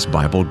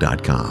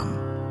csbible.com.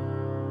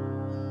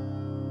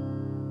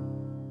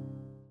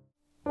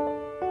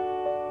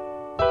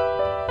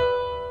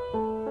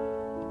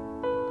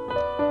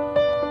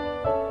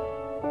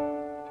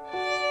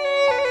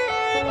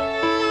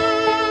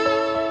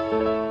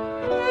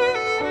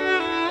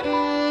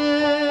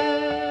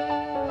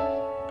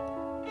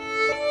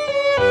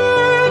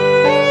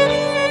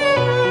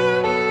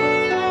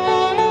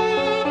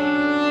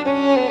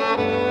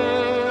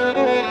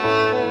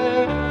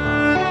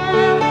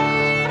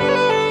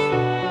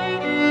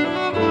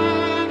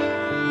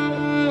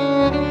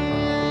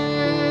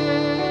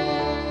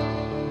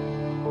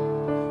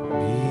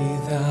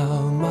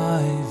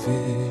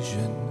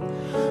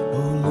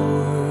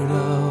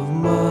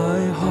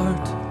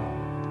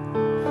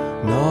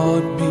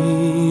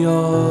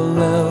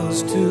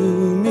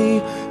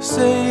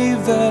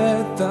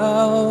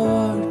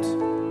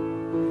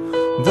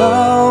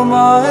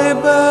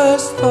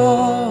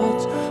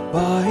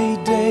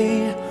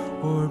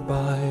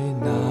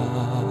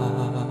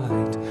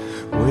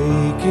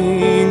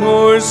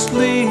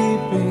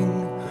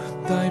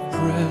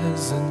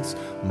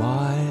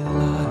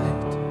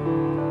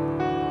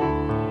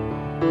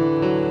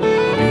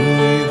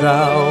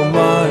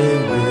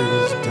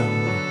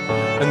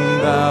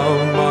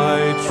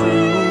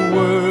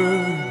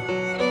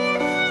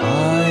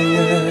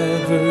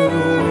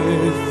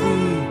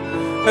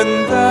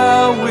 and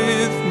thou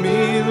with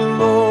me,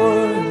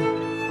 Lord.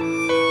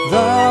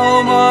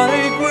 Thou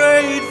my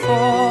great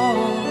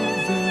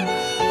Father,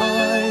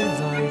 I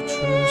thy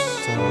true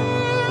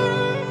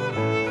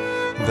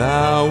Son.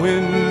 Thou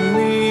in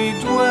me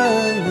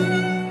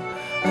dwelling,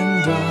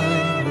 and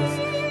I with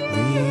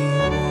thee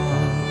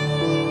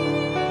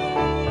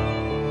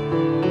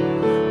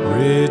one.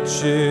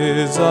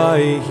 Riches I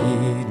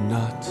heed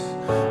not,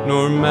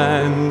 nor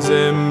man's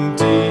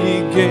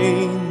empty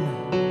gain.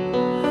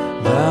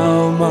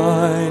 Thou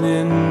mine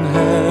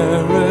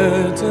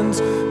inheritance,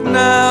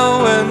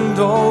 now and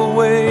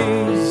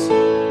always.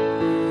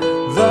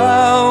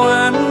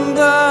 Thou and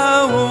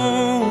thou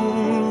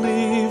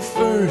only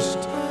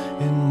first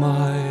in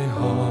my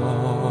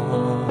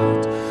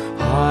heart.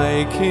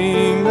 High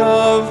King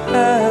of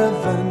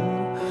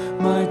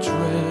heaven, my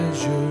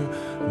treasure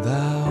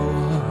thou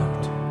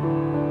art.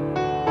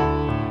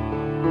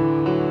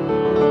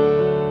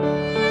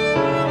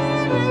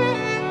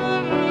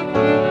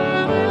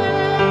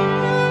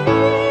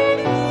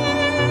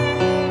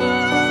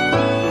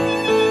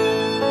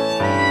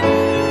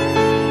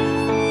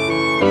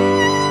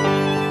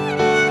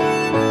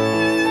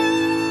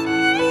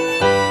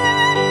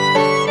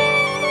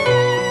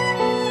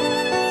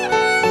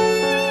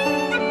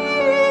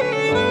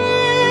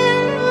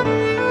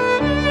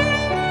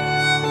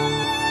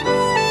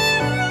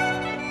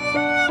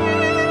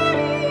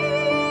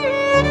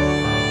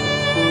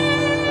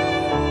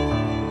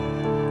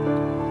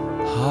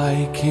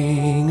 High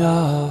King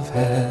of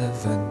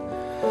heaven,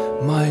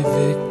 my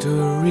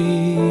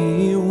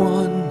victory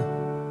won.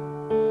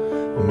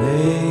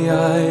 May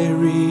I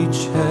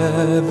reach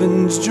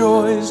heaven's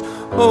joys,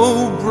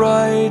 O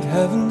bright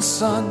heaven's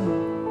sun.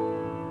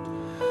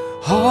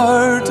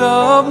 Heart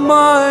of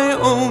my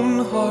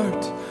own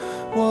heart,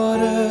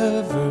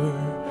 whatever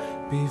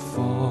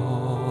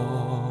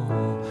befall,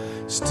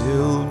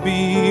 still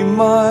be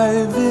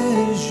my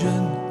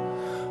vision,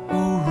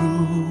 O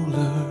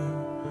ruler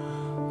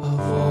of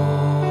all.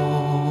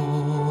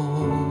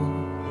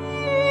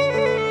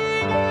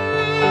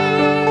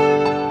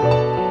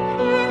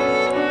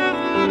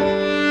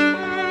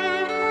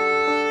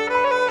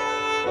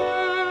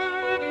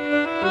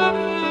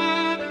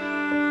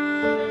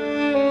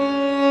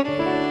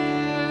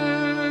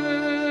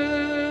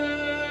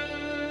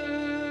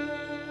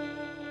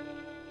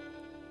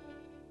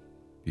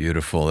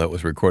 Beautiful. That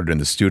was recorded in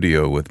the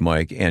studio with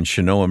Mike and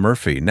Shanoa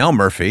Murphy. Now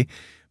Murphy,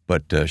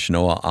 but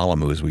Shanoa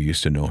Alamu, as we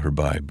used to know her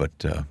by.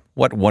 But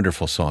what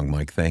wonderful song,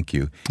 Mike. Thank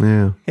you.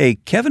 Yeah. Hey,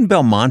 Kevin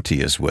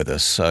Belmonte is with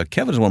us.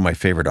 Kevin's one of my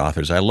favorite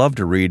authors. I love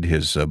to read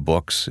his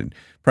books, and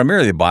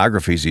primarily the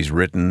biographies he's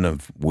written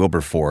of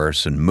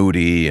Wilberforce and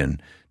Moody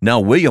and now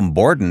William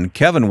Borden.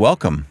 Kevin,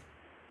 welcome.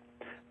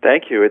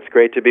 Thank you. It's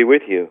great to be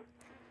with you.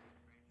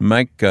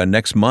 Mike,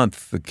 next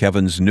month,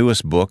 Kevin's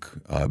newest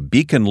book,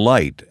 Beacon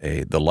Light,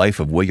 The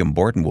Life of William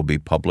Borden, will be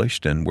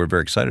published, and we're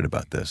very excited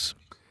about this.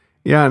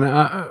 Yeah, and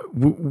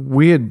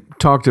we had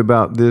talked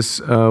about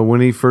this when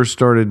he first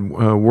started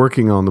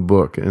working on the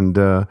book, and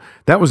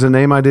that was a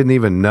name I didn't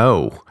even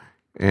know.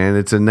 And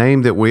it's a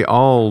name that we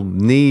all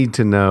need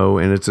to know,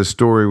 and it's a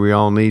story we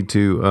all need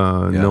to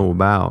know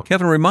about.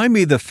 Kevin, remind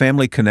me the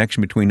family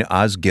connection between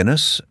Os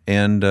Guinness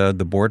and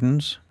the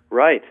Bordens.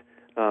 Right.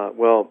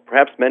 Well,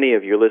 perhaps many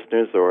of your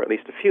listeners, or at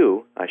least a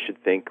few, I should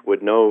think,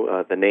 would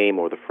know the name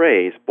or the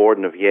phrase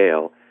Borden of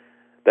Yale.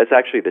 That's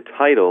actually the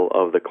title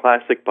of the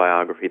classic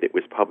biography that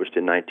was published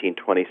in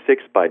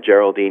 1926 by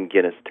Geraldine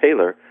Guinness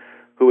Taylor,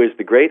 who is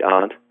the great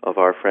aunt of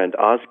our friend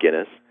Os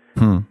Guinness.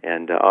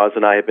 And Os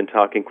and I have been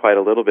talking quite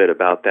a little bit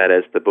about that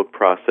as the book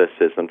process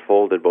has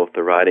unfolded, both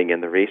the writing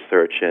and the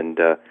research. And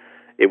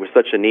it was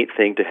such a neat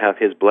thing to have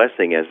his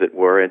blessing, as it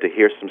were, and to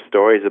hear some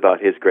stories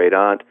about his great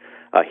aunt.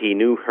 He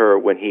knew her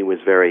when he was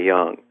very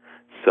young.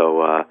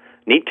 So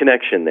neat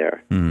connection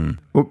there.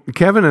 Well,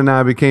 Kevin and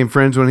I became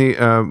friends when he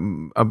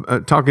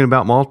talking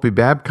about Maltby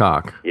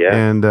Babcock. Yeah.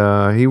 And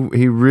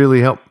he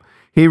really helped.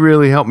 He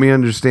really helped me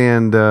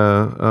understand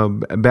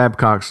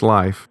Babcock's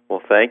life.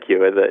 Well, thank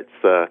you. It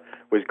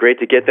was great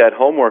to get that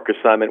homework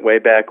assignment way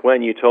back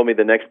when. You told me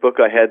the next book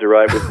I had to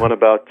write was one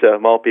about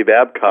Maltby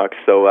Babcock,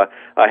 so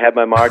I had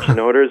my marching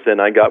orders and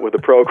I got with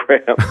the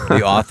program.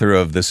 The author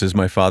of This Is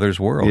My Father's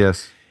World.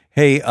 Yes.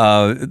 Hey,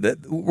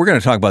 we're going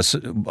to talk about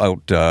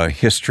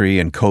history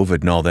and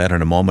COVID and all that in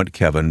a moment,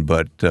 Kevin,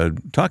 but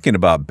talking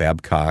about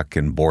Babcock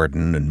and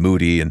Borden and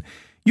Moody, and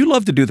you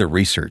love to do the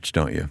research,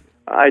 don't you?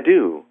 I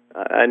do.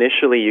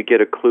 Initially, you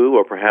get a clue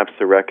or perhaps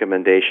a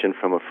recommendation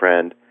from a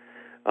friend.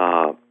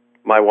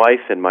 My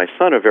wife and my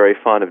son are very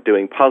fond of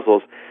doing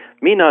puzzles.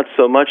 Me, not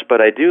so much,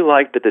 but I do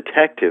like the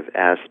detective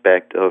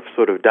aspect of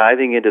sort of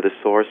diving into the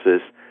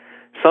sources.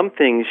 Some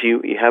things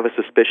you have a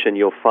suspicion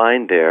you'll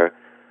find there,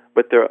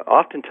 but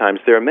oftentimes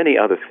there are many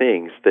other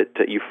things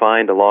that you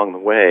find along the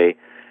way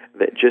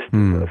that just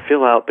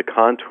fill out the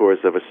contours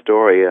of a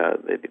story,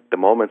 the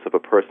moments of a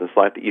person's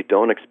life that you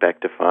don't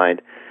expect to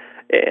find.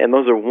 And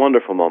those are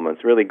wonderful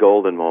moments, really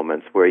golden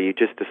moments, where you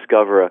just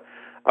discover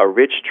a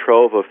rich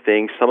trove of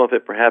things, some of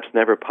it perhaps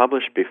never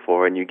published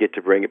before, and you get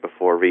to bring it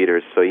before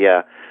readers. So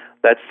yeah,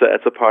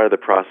 that's a part of the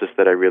process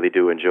that I really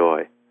do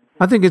enjoy.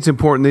 I think it's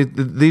important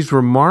that these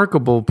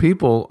remarkable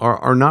people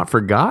are not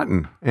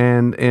forgotten.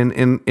 And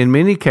in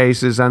many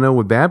cases, I know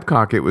with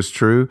Babcock it was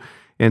true.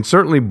 And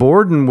certainly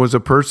Borden was a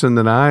person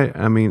that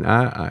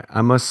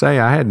I must say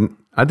I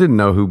didn't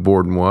know who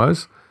Borden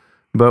was.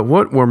 But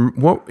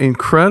what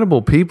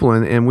incredible people,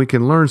 and we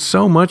can learn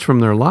so much from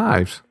their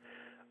lives.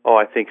 Oh,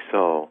 I think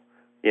so.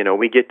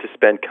 We get to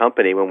spend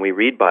company when we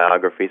read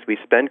biographies. We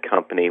spend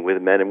company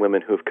with men and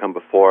women who have come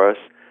before us.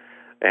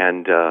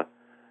 And,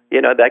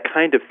 that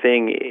kind of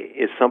thing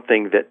is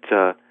something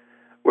that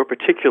we're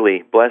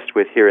particularly blessed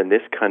with here in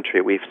this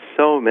country. We have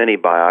so many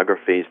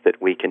biographies that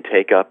we can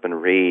take up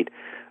and read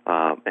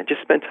and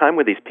just spend time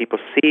with these people,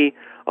 see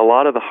a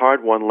lot of the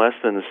hard-won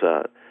lessons,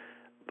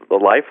 the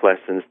life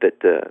lessons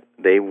that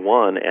they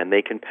won, and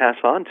they can pass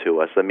on to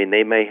us. I mean,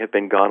 they may have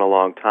been gone a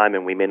long time,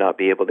 and we may not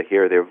be able to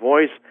hear their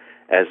voice,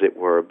 as it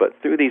were, but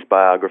through these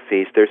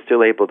biographies, they're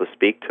still able to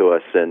speak to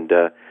us. And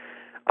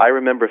I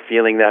remember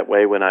feeling that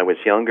way when I was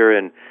younger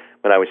and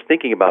when I was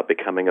thinking about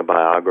becoming a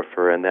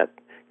biographer, and that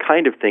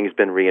kind of thing's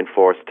been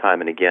reinforced time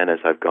and again as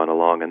I've gone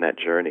along on that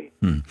journey.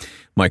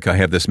 Mike, I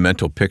have this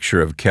mental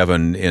picture of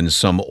Kevin in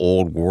some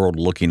old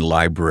world-looking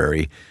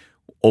library,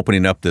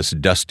 opening up this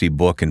dusty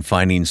book and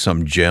finding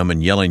some gem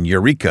and yelling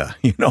 "Eureka!"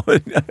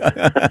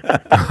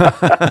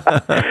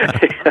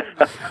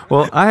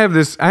 Well, I have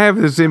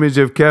this image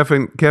of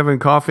Kevin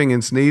coughing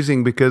and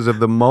sneezing because of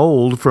the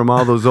mold from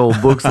all those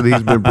old books that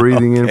he's been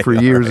breathing in for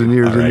years and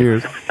years and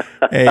years.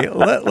 Hey,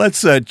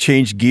 let's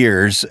change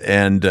gears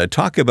and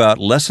talk about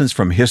lessons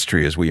from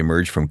history as we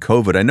emerge from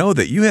COVID. I know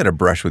that you had a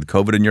brush with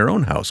COVID in your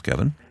own house,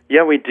 Kevin.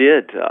 Yeah, we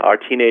did. Our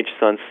teenage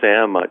son,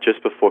 Sam,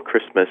 just before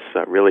Christmas,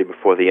 really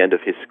before the end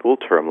of his school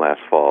term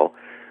last fall,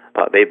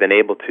 they've been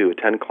able to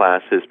attend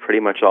classes pretty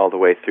much all the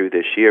way through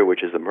this year,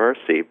 which is a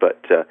mercy.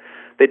 But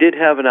they did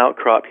have an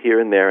outcrop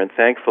here and there, and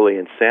thankfully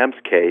in Sam's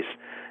case,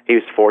 he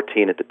was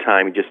 14 at the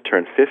time, he just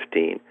turned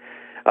 15.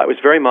 It was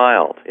very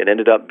mild. It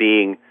ended up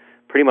being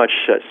pretty much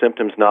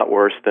symptoms not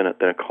worse than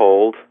a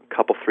cold, a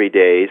couple, 3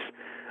 days.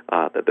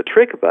 The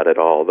trick about it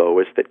all, though,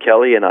 was that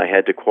Kelly and I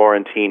had to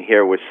quarantine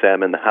here with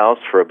Sam in the house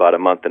for about a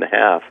month and a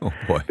half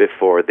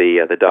before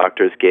the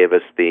doctors gave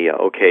us the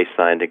okay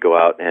sign to go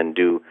out and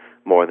do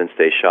more than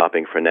stay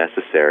shopping for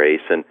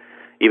necessaries. And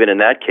even in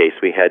that case,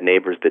 we had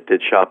neighbors that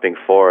did shopping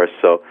for us.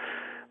 So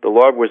the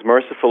Lord was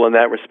merciful in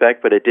that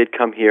respect, but it did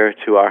come here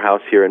to our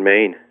house here in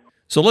Maine.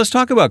 So let's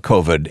talk about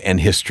COVID and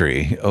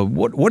history.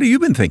 What have you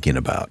been thinking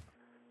about?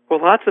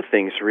 Well, lots of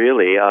things,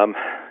 really.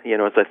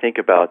 As I think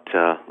about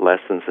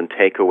lessons and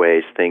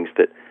takeaways, things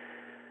that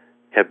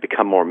have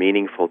become more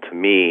meaningful to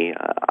me,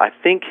 I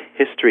think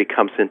history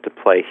comes into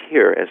play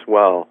here as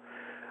well.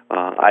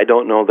 I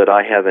don't know that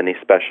I have any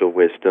special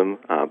wisdom,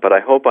 but I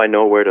hope I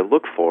know where to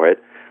look for it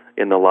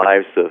in the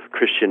lives of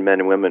Christian men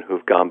and women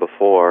who've gone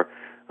before.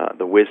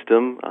 The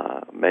wisdom,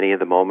 many of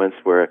the moments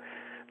where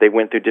they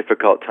went through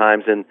difficult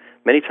times, and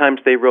many times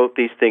they wrote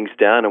these things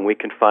down, and we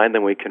can find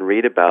them, we can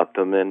read about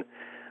them, and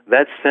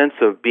that sense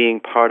of being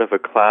part of a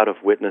cloud of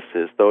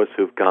witnesses, those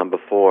who've gone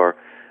before,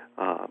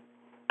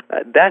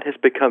 that has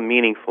become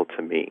meaningful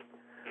to me.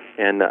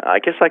 And I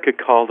guess I could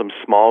call them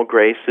small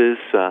graces.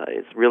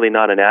 It's really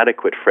not an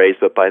adequate phrase,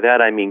 but by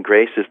that I mean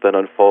graces that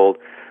unfold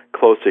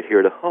closer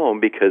here to home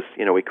because,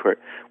 we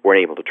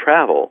weren't able to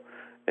travel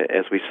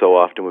as we so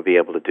often would be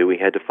able to do. We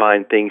had to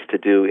find things to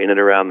do in and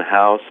around the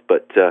house,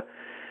 but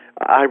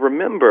I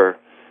remember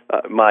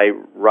my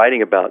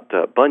writing about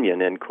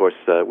Bunyan, and of course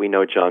we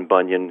know John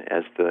Bunyan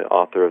as the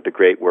author of the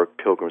great work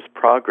Pilgrim's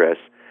Progress,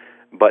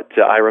 but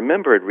I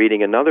remembered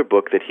reading another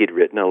book that he'd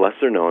written, a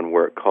lesser-known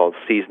work called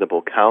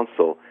Seasonable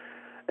Counsel,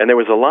 and there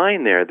was a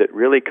line there that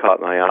really caught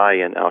my eye,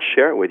 and I'll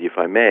share it with you if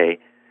I may.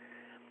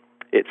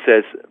 It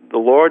says, "The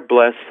Lord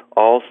bless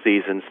all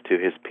seasons to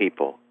his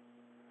people,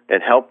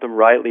 and help them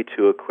rightly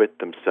to acquit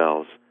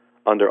themselves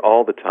under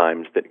all the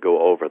times that go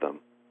over them."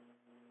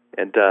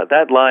 And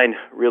that line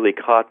really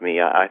caught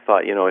me. I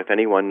thought, if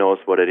anyone knows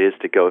what it is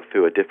to go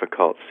through a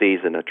difficult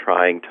season, a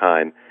trying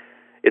time,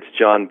 it's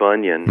John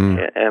Bunyan.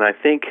 And I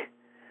think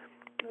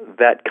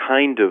that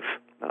kind of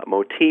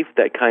motif,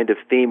 that kind of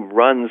theme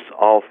runs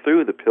all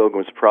through the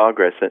Pilgrim's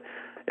Progress.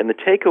 And the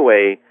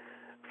takeaway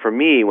for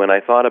me when I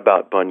thought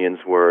about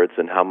Bunyan's words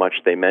and how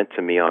much they meant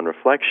to me on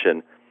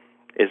reflection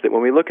is that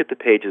when we look at the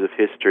pages of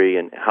history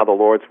and how the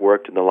Lord's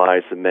worked in the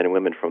lives of men and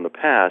women from the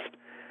past,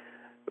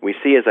 we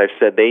see, as I've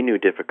said, they knew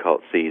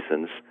difficult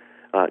seasons,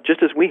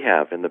 just as we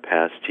have in the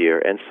past year.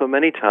 And so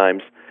many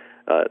times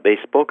they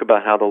spoke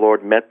about how the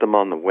Lord met them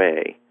on the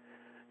way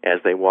as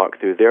they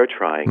walked through their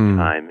trying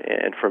time.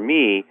 And for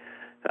me,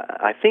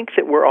 I think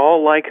that we're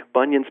all like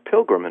Bunyan's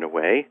pilgrim in a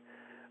way.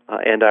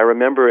 And I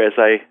remember as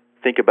I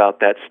think about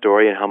that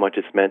story and how much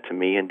it's meant to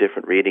me in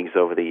different readings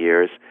over the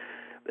years,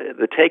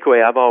 the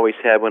takeaway I've always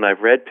had when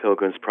I've read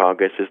Pilgrim's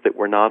Progress is that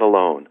we're not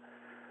alone.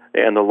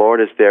 And the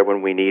Lord is there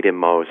when we need him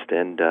most.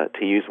 And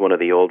to use one of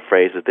the old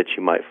phrases that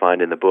you might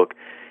find in the book,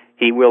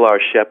 he will our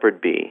shepherd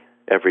be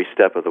every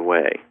step of the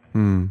way.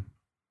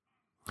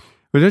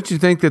 But don't you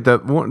think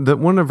that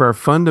one of our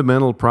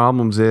fundamental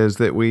problems is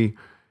that we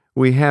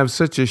have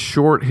such a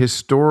short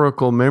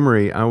historical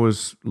memory? I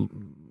was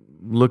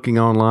looking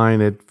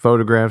online at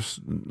photographs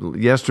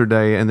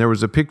yesterday, and there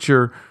was a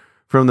picture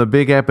from the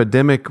big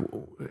epidemic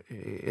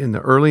in the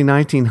early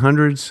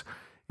 1900s,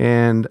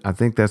 and I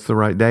think that's the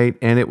right date.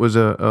 And it was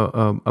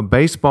a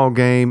baseball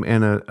game,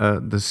 and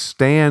the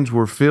stands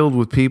were filled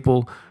with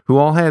people who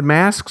all had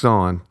masks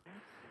on.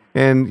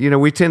 And,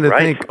 we tend to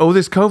think,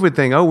 this COVID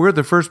thing, we're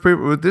the first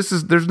people.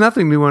 There's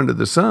nothing new under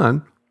the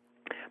sun.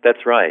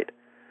 That's right.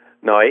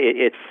 No,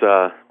 it's,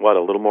 a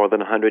little more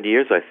than 100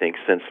 years, I think,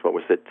 since,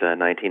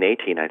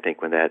 1918, I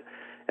think, when that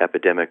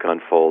epidemic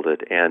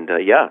unfolded. And,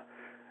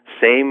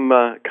 same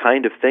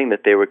kind of thing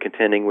that they were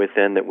contending with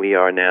then that we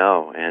are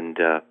now. And,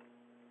 that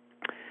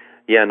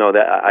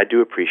I do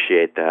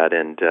appreciate that.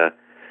 And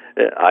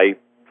I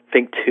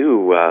think,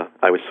 too,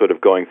 I was sort of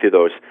going through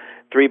those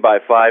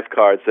 3x5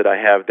 cards that I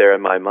have there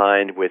in my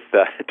mind with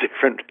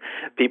different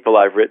people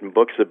I've written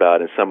books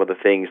about and some of the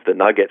things, the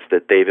nuggets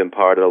that they've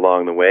imparted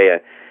along the way.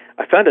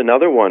 I found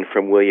another one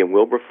from William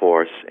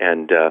Wilberforce,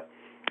 and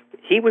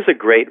he was a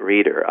great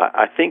reader.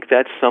 I think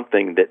that's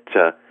something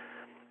that,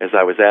 as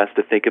I was asked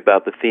to think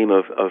about the theme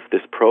of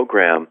this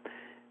program,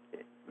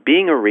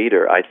 being a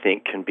reader, I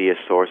think, can be a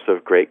source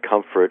of great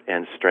comfort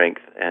and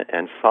strength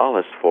and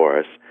solace for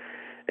us.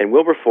 And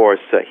Wilberforce,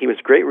 he was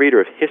a great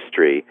reader of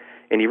history,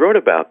 and he wrote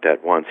about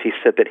that once. He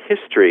said that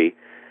history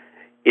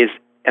is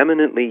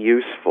eminently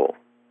useful.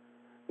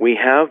 We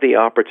have the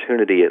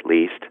opportunity, at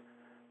least,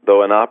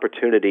 though an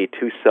opportunity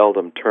too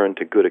seldom turned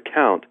to good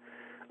account,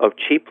 of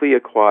cheaply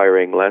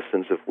acquiring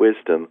lessons of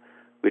wisdom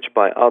which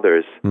by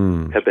others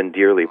have been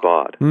dearly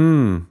bought.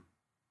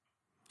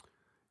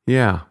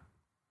 Yeah.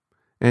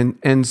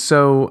 And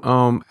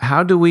so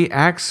how do we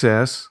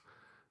access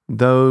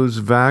those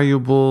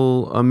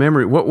valuable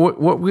memory?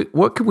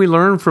 What can we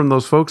learn from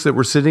those folks that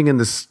were sitting in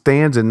the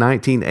stands in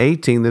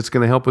 1918 that's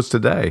going to help us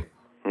today?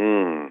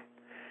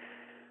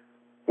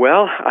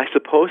 Well, I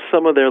suppose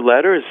some of their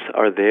letters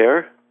are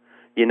there,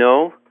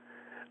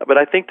 but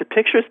I think the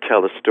pictures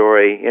tell the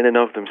story in and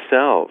of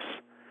themselves.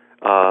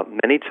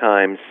 Many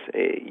times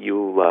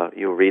you'll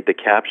read the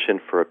caption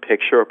for a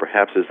picture, or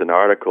perhaps as an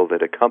article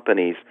that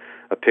accompanies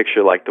a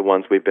picture like the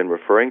ones we've been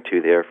referring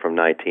to there from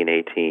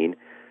 1918.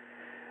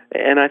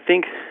 And I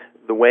think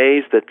the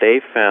ways that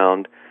they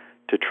found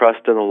to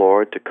trust in the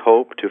Lord, to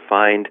cope, to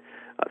find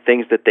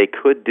things that they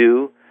could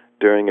do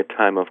during a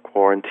time of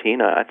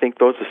quarantine, I think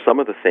those are some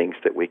of the things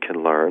that we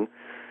can learn.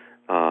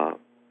 I'm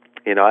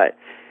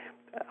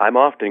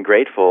often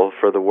grateful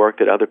for the work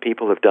that other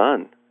people have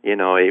done.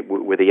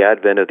 With the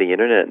advent of the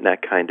Internet and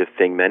that kind of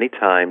thing, many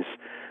times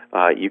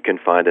you can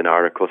find an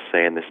article,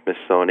 say, in the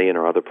Smithsonian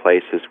or other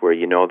places where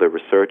the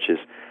research is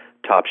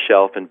top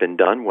shelf and been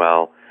done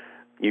well.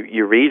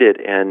 You read it,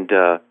 and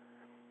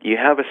you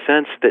have a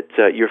sense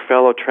that you're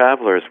fellow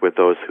travelers with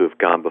those who have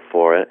gone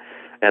before it.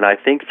 And I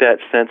think that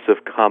sense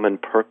of common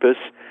purpose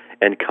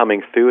and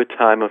coming through a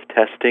time of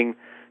testing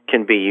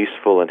can be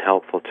useful and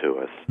helpful to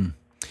us.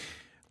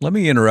 Let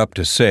me interrupt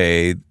to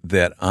say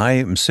that I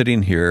am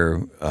sitting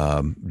here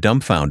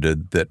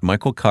dumbfounded that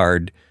Michael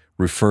Card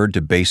referred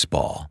to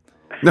baseball.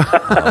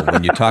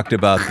 When you talked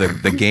about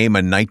the game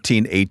in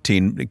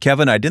 1918.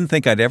 Kevin, I didn't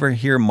think I'd ever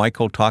hear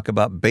Michael talk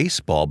about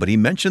baseball, but he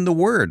mentioned the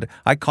word.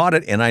 I caught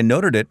it, and I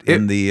noted it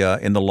in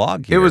the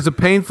log here. It was a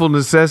painful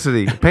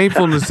necessity,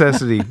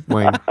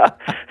 Wayne.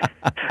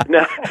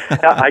 Now,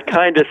 I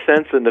kind of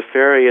sense a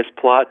nefarious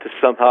plot to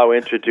somehow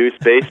introduce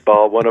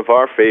baseball, one of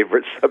our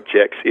favorite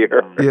subjects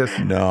here. Yes.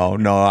 No,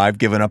 I've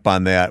given up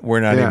on that.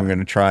 We're not even going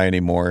to try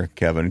anymore,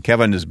 Kevin.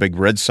 Kevin is a big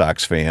Red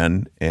Sox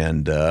fan,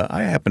 and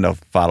I happen to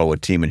follow a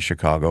team in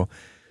Chicago,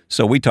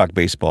 so we talk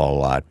baseball a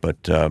lot.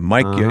 But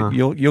Mike,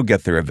 you'll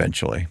get there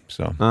eventually.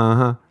 So.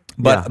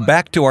 But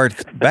back to our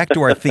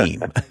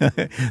theme.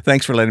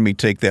 Thanks for letting me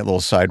take that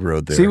little side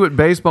road there. See what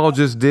baseball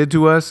just did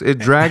to us? It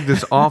dragged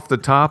us off the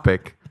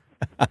topic.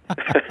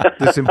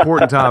 This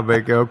important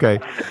topic. Okay.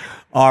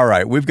 All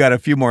right. We've got a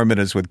few more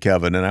minutes with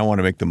Kevin, and I want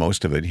to make the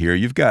most of it here.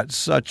 You've got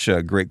such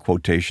great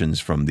quotations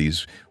from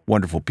these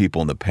wonderful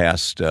people in the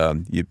past.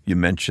 You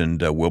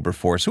mentioned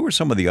Wilberforce. Who are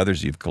some of the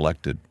others you've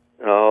collected?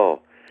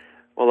 Oh,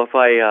 well, if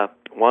I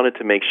wanted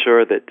to make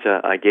sure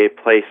that I gave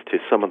place to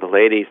some of the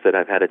ladies that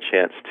I've had a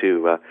chance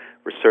to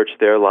research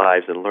their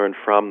lives and learn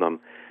from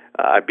them,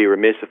 I'd be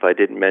remiss if I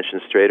didn't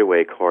mention straight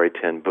away Corrie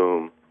ten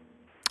Boom.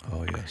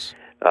 Oh, yes.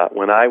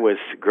 When I was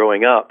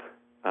growing up,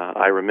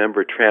 I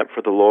remember Tramp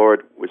for the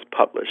Lord was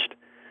published.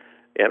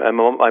 And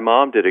my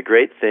mom did a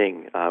great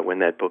thing when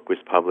that book was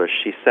published.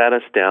 She sat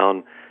us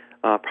down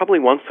probably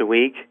once a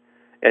week,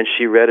 and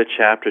she read a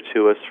chapter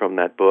to us from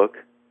that book.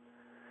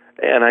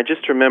 And I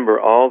just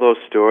remember all those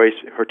stories,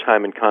 her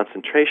time in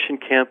concentration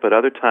camp, but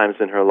other times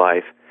in her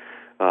life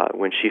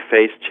when she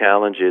faced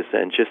challenges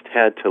and just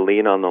had to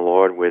lean on the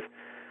Lord with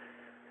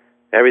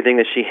everything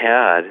that she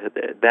had.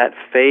 That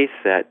faith,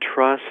 that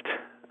trust,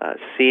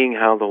 seeing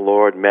how the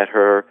Lord met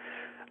her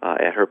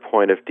at her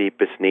point of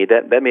deepest need,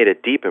 that made a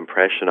deep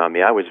impression on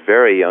me. I was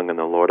very young in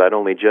the Lord. I'd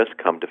only just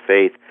come to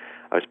faith.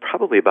 I was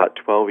probably about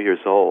 12 years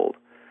old.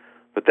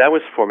 But that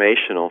was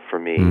formational for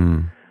me.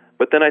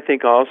 But then I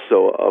think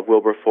also of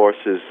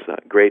Wilberforce's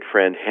great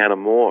friend Hannah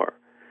More.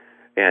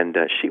 And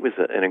she was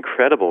an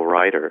incredible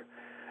writer.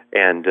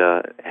 And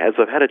as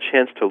I've had a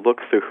chance to look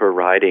through her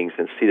writings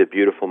and see the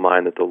beautiful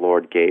mind that the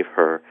Lord gave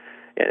her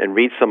and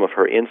read some of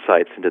her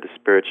insights into the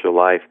spiritual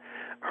life,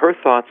 her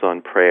thoughts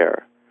on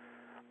prayer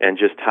and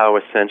just how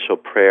essential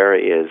prayer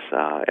is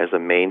as a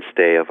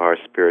mainstay of our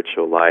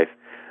spiritual life,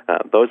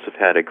 those have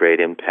had a great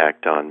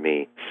impact on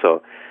me.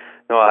 So,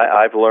 no,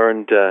 I've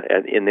learned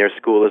in their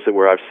school, as it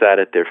were, I've sat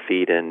at their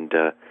feet, and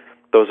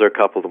those are a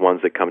couple of the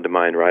ones that come to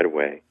mind right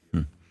away.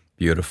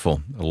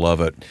 Beautiful. I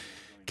love it.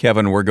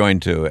 Kevin, we're going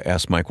to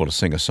ask Michael to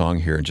sing a song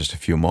here in just a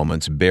few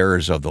moments,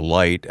 Bearers of the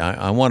Light.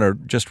 I want to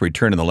just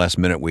return in the last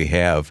minute we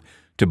have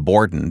to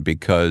Borden,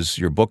 because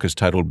your book is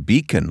titled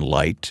Beacon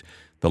Light,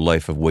 The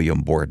Life of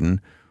William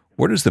Borden.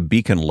 Where does the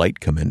beacon light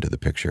come into the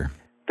picture?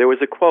 There was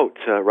a quote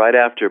right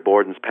after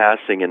Borden's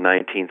passing in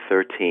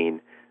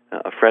 1913.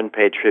 A friend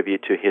paid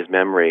tribute to his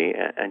memory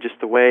and just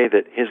the way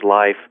that his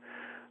life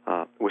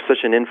was such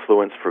an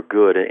influence for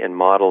good in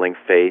modeling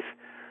faith.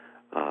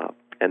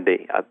 And the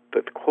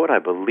quote, I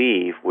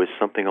believe, was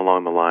something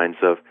along the lines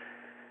of,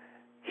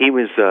 he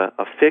was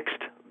a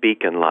fixed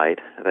beacon light,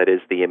 that is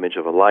the image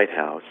of a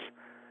lighthouse,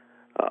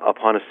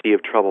 upon a sea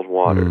of troubled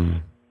waters.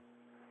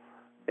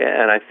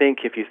 And I think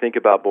if you think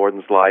about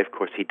Borden's life, of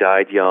course, he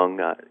died young,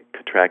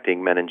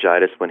 contracting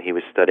meningitis when he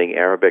was studying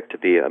Arabic to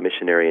be a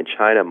missionary in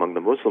China among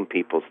the Muslim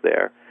peoples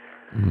there.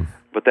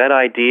 But that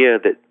idea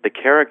that the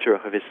character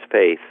of his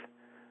faith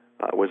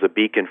was a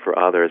beacon for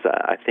others,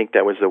 I think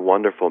that was a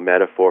wonderful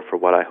metaphor for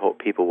what I hope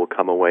people will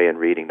come away in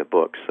reading the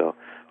book. So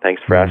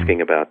thanks for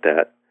asking about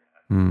that.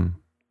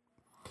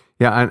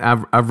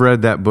 Yeah, I've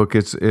read that book.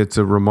 It's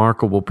a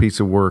remarkable piece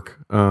of work.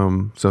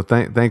 So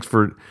thanks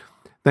for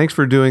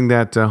doing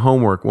that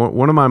homework.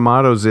 One of my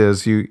mottos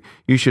is you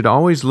should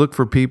always look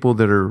for people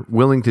that are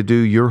willing to do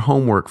your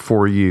homework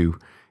for you.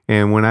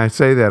 And when I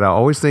say that, I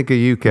always think of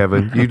you,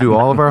 Kevin. You do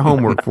all of our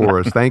homework for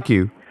us. Thank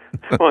you.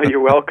 Well,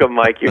 you're welcome,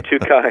 Mike. You're too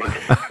kind.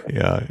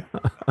 Yeah.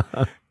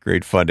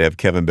 Great fun to have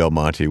Kevin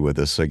Belmonte with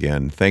us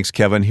again. Thanks,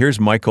 Kevin. Here's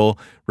Michael,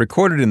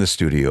 recorded in the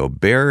studio,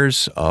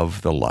 Bearers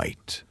of the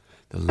Light.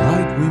 The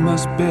light we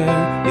must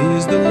bear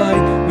is the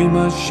light we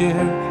must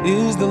share,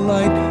 is the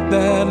light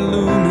that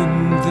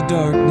illumines the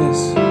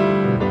darkness.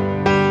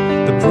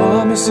 The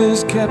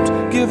promises kept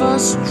give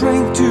us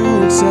strength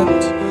to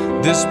accept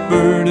this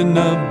burden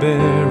of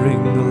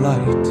bearing the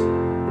light.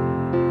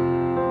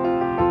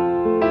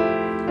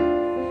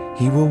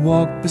 He will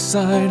walk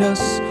beside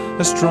us,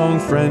 a strong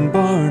friend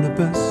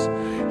Barnabas.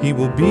 He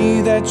will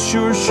be that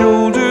sure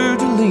shoulder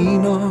to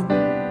lean on.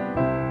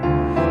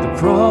 The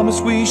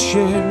promise we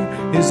share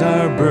is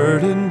our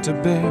burden to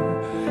bear,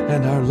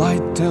 and our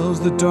light tells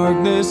the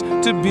darkness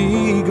to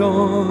be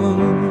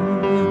gone.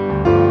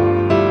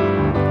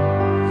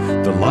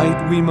 The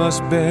light we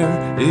must bear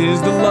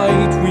is the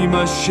light we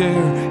must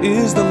share,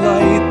 is the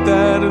light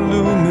that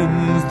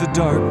illumines the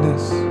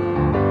darkness.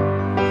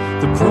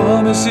 The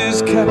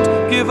promises kept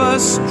give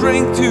us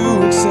strength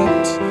to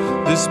accept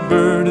this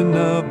burden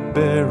of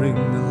bearing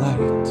the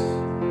light.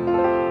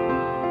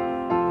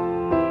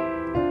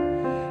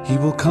 He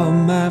will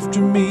come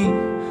after me,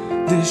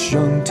 this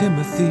young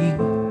Timothy,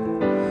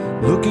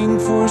 looking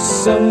for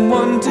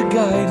someone to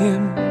guide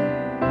him.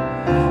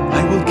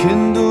 I will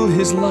kindle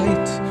his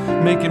light,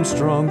 make him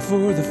strong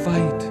for the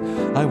fight.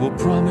 I will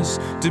promise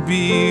to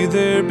be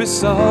there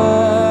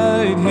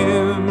beside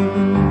him.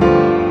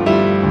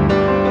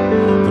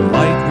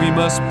 We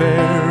must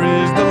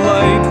bear is the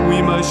light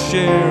we must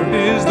share,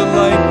 is the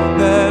light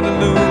that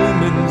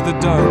illumines the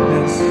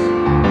darkness.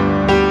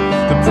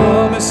 The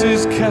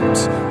promises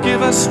kept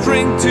give us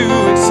strength to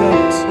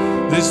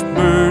accept this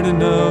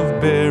burden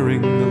of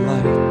bearing the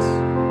light.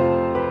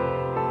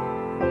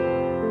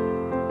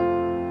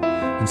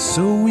 And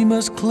so we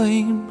must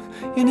claim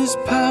in his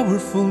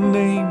powerful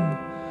name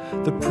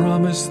the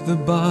promise the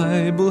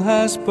Bible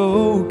has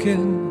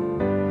spoken.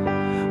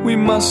 We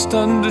must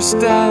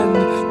understand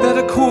that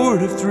a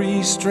cord of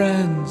 3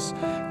 strands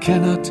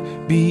cannot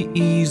be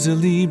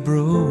easily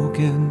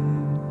broken.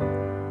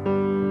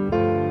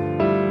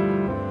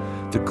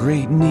 The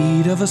great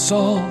need of us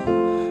all,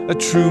 a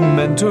true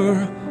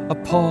mentor, a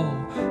Paul,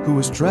 who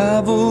has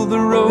traveled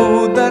the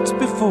road that's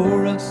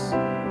before us.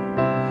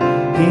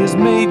 He has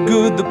made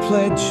good the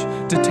pledge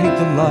to take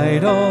the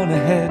light on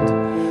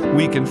ahead.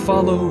 We can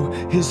follow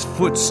his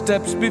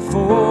footsteps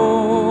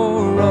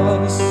before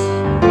us.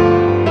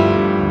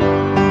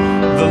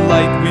 The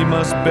light we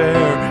must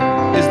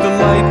bear is the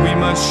light we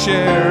must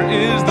share,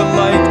 is the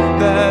light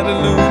that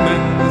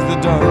illumines the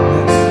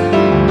darkness.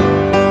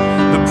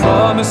 The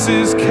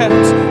promises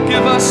kept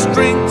give us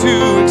strength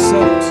to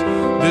accept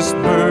this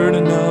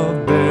burden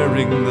of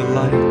bearing the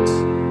light.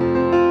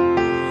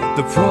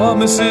 The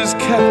promises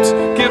kept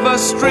give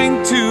us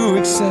strength to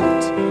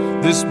accept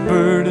this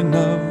burden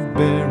of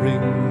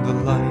bearing the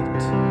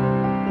light.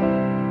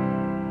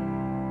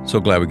 So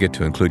glad we get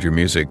to include your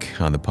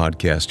music on the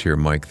podcast here,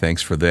 Mike.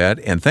 Thanks for that.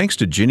 And thanks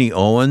to Ginny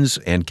Owens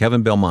and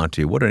Kevin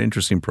Belmonte. What an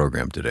interesting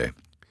program today.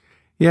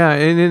 Yeah,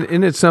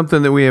 and it's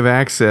something that we have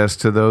access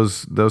to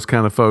those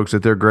kind of folks,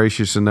 that they're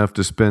gracious enough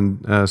to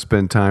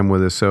spend time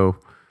with us. So,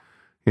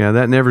 yeah,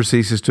 that never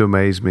ceases to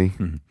amaze me.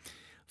 Mm-hmm.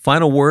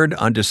 Final word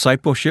on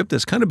discipleship.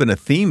 That's kind of been a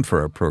theme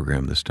for our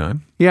program this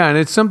time. Yeah, and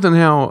it's something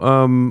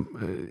how,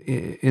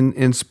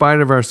 in spite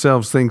of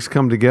ourselves, things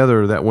come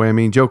together that way. I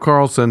mean, Joe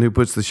Carlson, who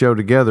puts the show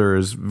together,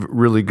 is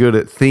really good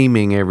at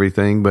theming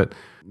everything, but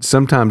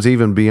sometimes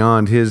even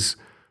beyond his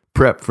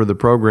prep for the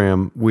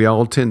program, we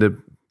all tend to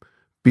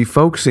be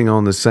focusing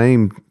on the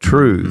same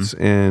truths.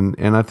 Mm-hmm.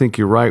 And I think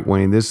you're right,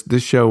 Wayne. This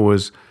show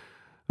was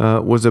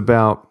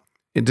about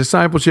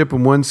discipleship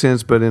in one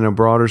sense, but in a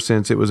broader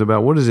sense, it was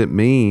about what does it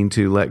mean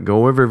to let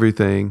go of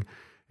everything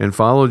and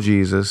follow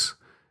Jesus.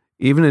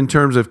 Even in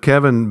terms of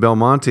Kevin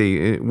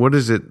Belmonte, what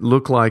does it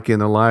look like in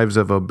the lives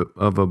of a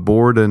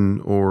Borden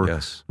or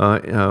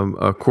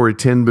a Corey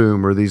ten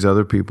Boom or these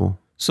other people?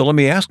 So let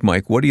me ask,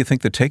 Mike, what do you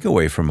think the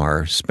takeaway from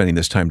our spending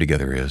this time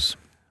together is?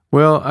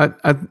 Well,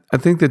 I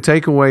think the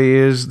takeaway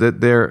is that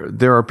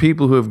there are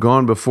people who have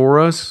gone before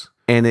us,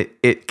 and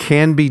it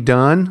can be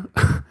done.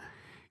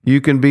 You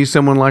can be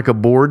someone like a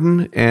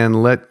Borden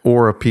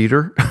or a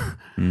Peter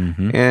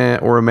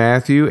mm-hmm. or a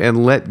Matthew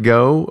and let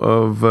go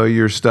of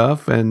your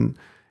stuff and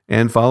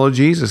follow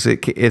Jesus.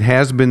 It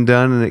has been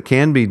done and it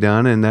can be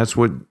done, and that's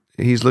what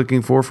he's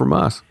looking for from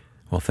us.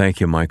 Well,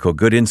 thank you, Michael.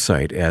 Good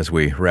insight as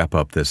we wrap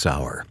up this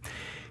hour.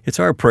 It's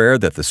our prayer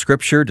that the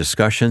scripture,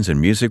 discussions, and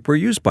music were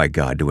used by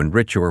God to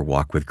enrich your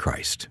walk with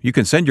Christ. You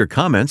can send your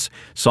comments,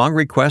 song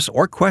requests,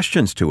 or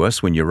questions to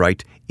us when you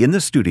write in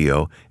the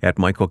studio at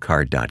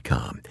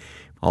michaelcard.com.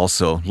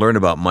 Also, learn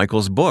about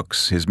Michael's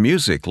books, his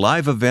music,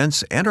 live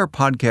events, and our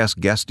podcast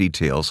guest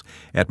details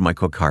at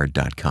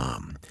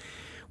michaelcard.com.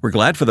 We're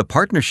glad for the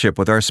partnership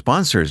with our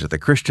sponsors at the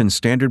Christian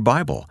Standard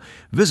Bible.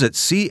 Visit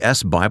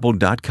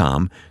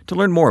csbible.com to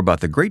learn more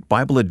about the great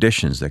Bible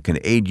editions that can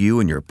aid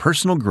you in your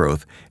personal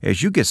growth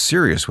as you get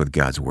serious with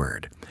God's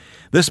Word.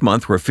 This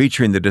month, we're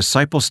featuring the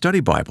Disciple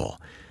Study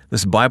Bible.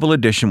 This Bible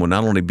edition will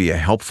not only be a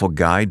helpful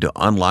guide to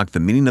unlock the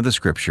meaning of the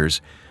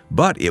Scriptures,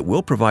 but it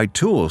will provide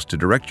tools to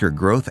direct your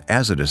growth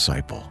as a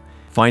disciple.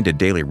 Find a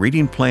daily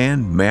reading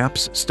plan,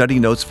 maps, study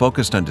notes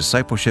focused on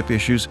discipleship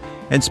issues,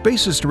 and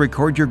spaces to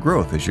record your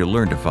growth as you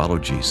learn to follow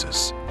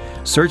Jesus.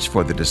 Search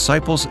for the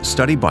Disciples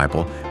Study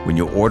Bible when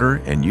you order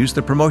and use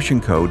the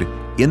promotion code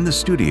in the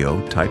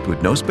studio, typed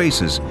with no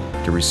spaces,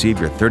 to receive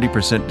your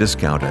 30%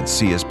 discount on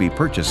CSB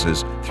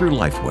purchases through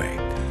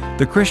Lifeway.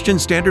 The Christian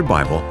Standard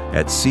Bible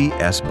at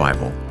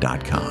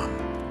csbible.com.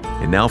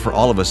 And now for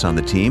all of us on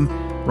the team,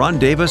 Ron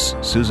Davis,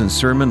 Susan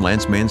Sermon,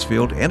 Lance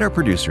Mansfield, and our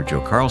producer, Joe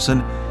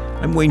Carlson,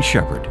 I'm Wayne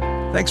Shepherd.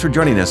 Thanks for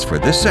joining us for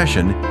this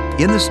session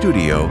in the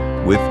studio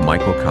with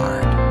Michael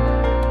Card.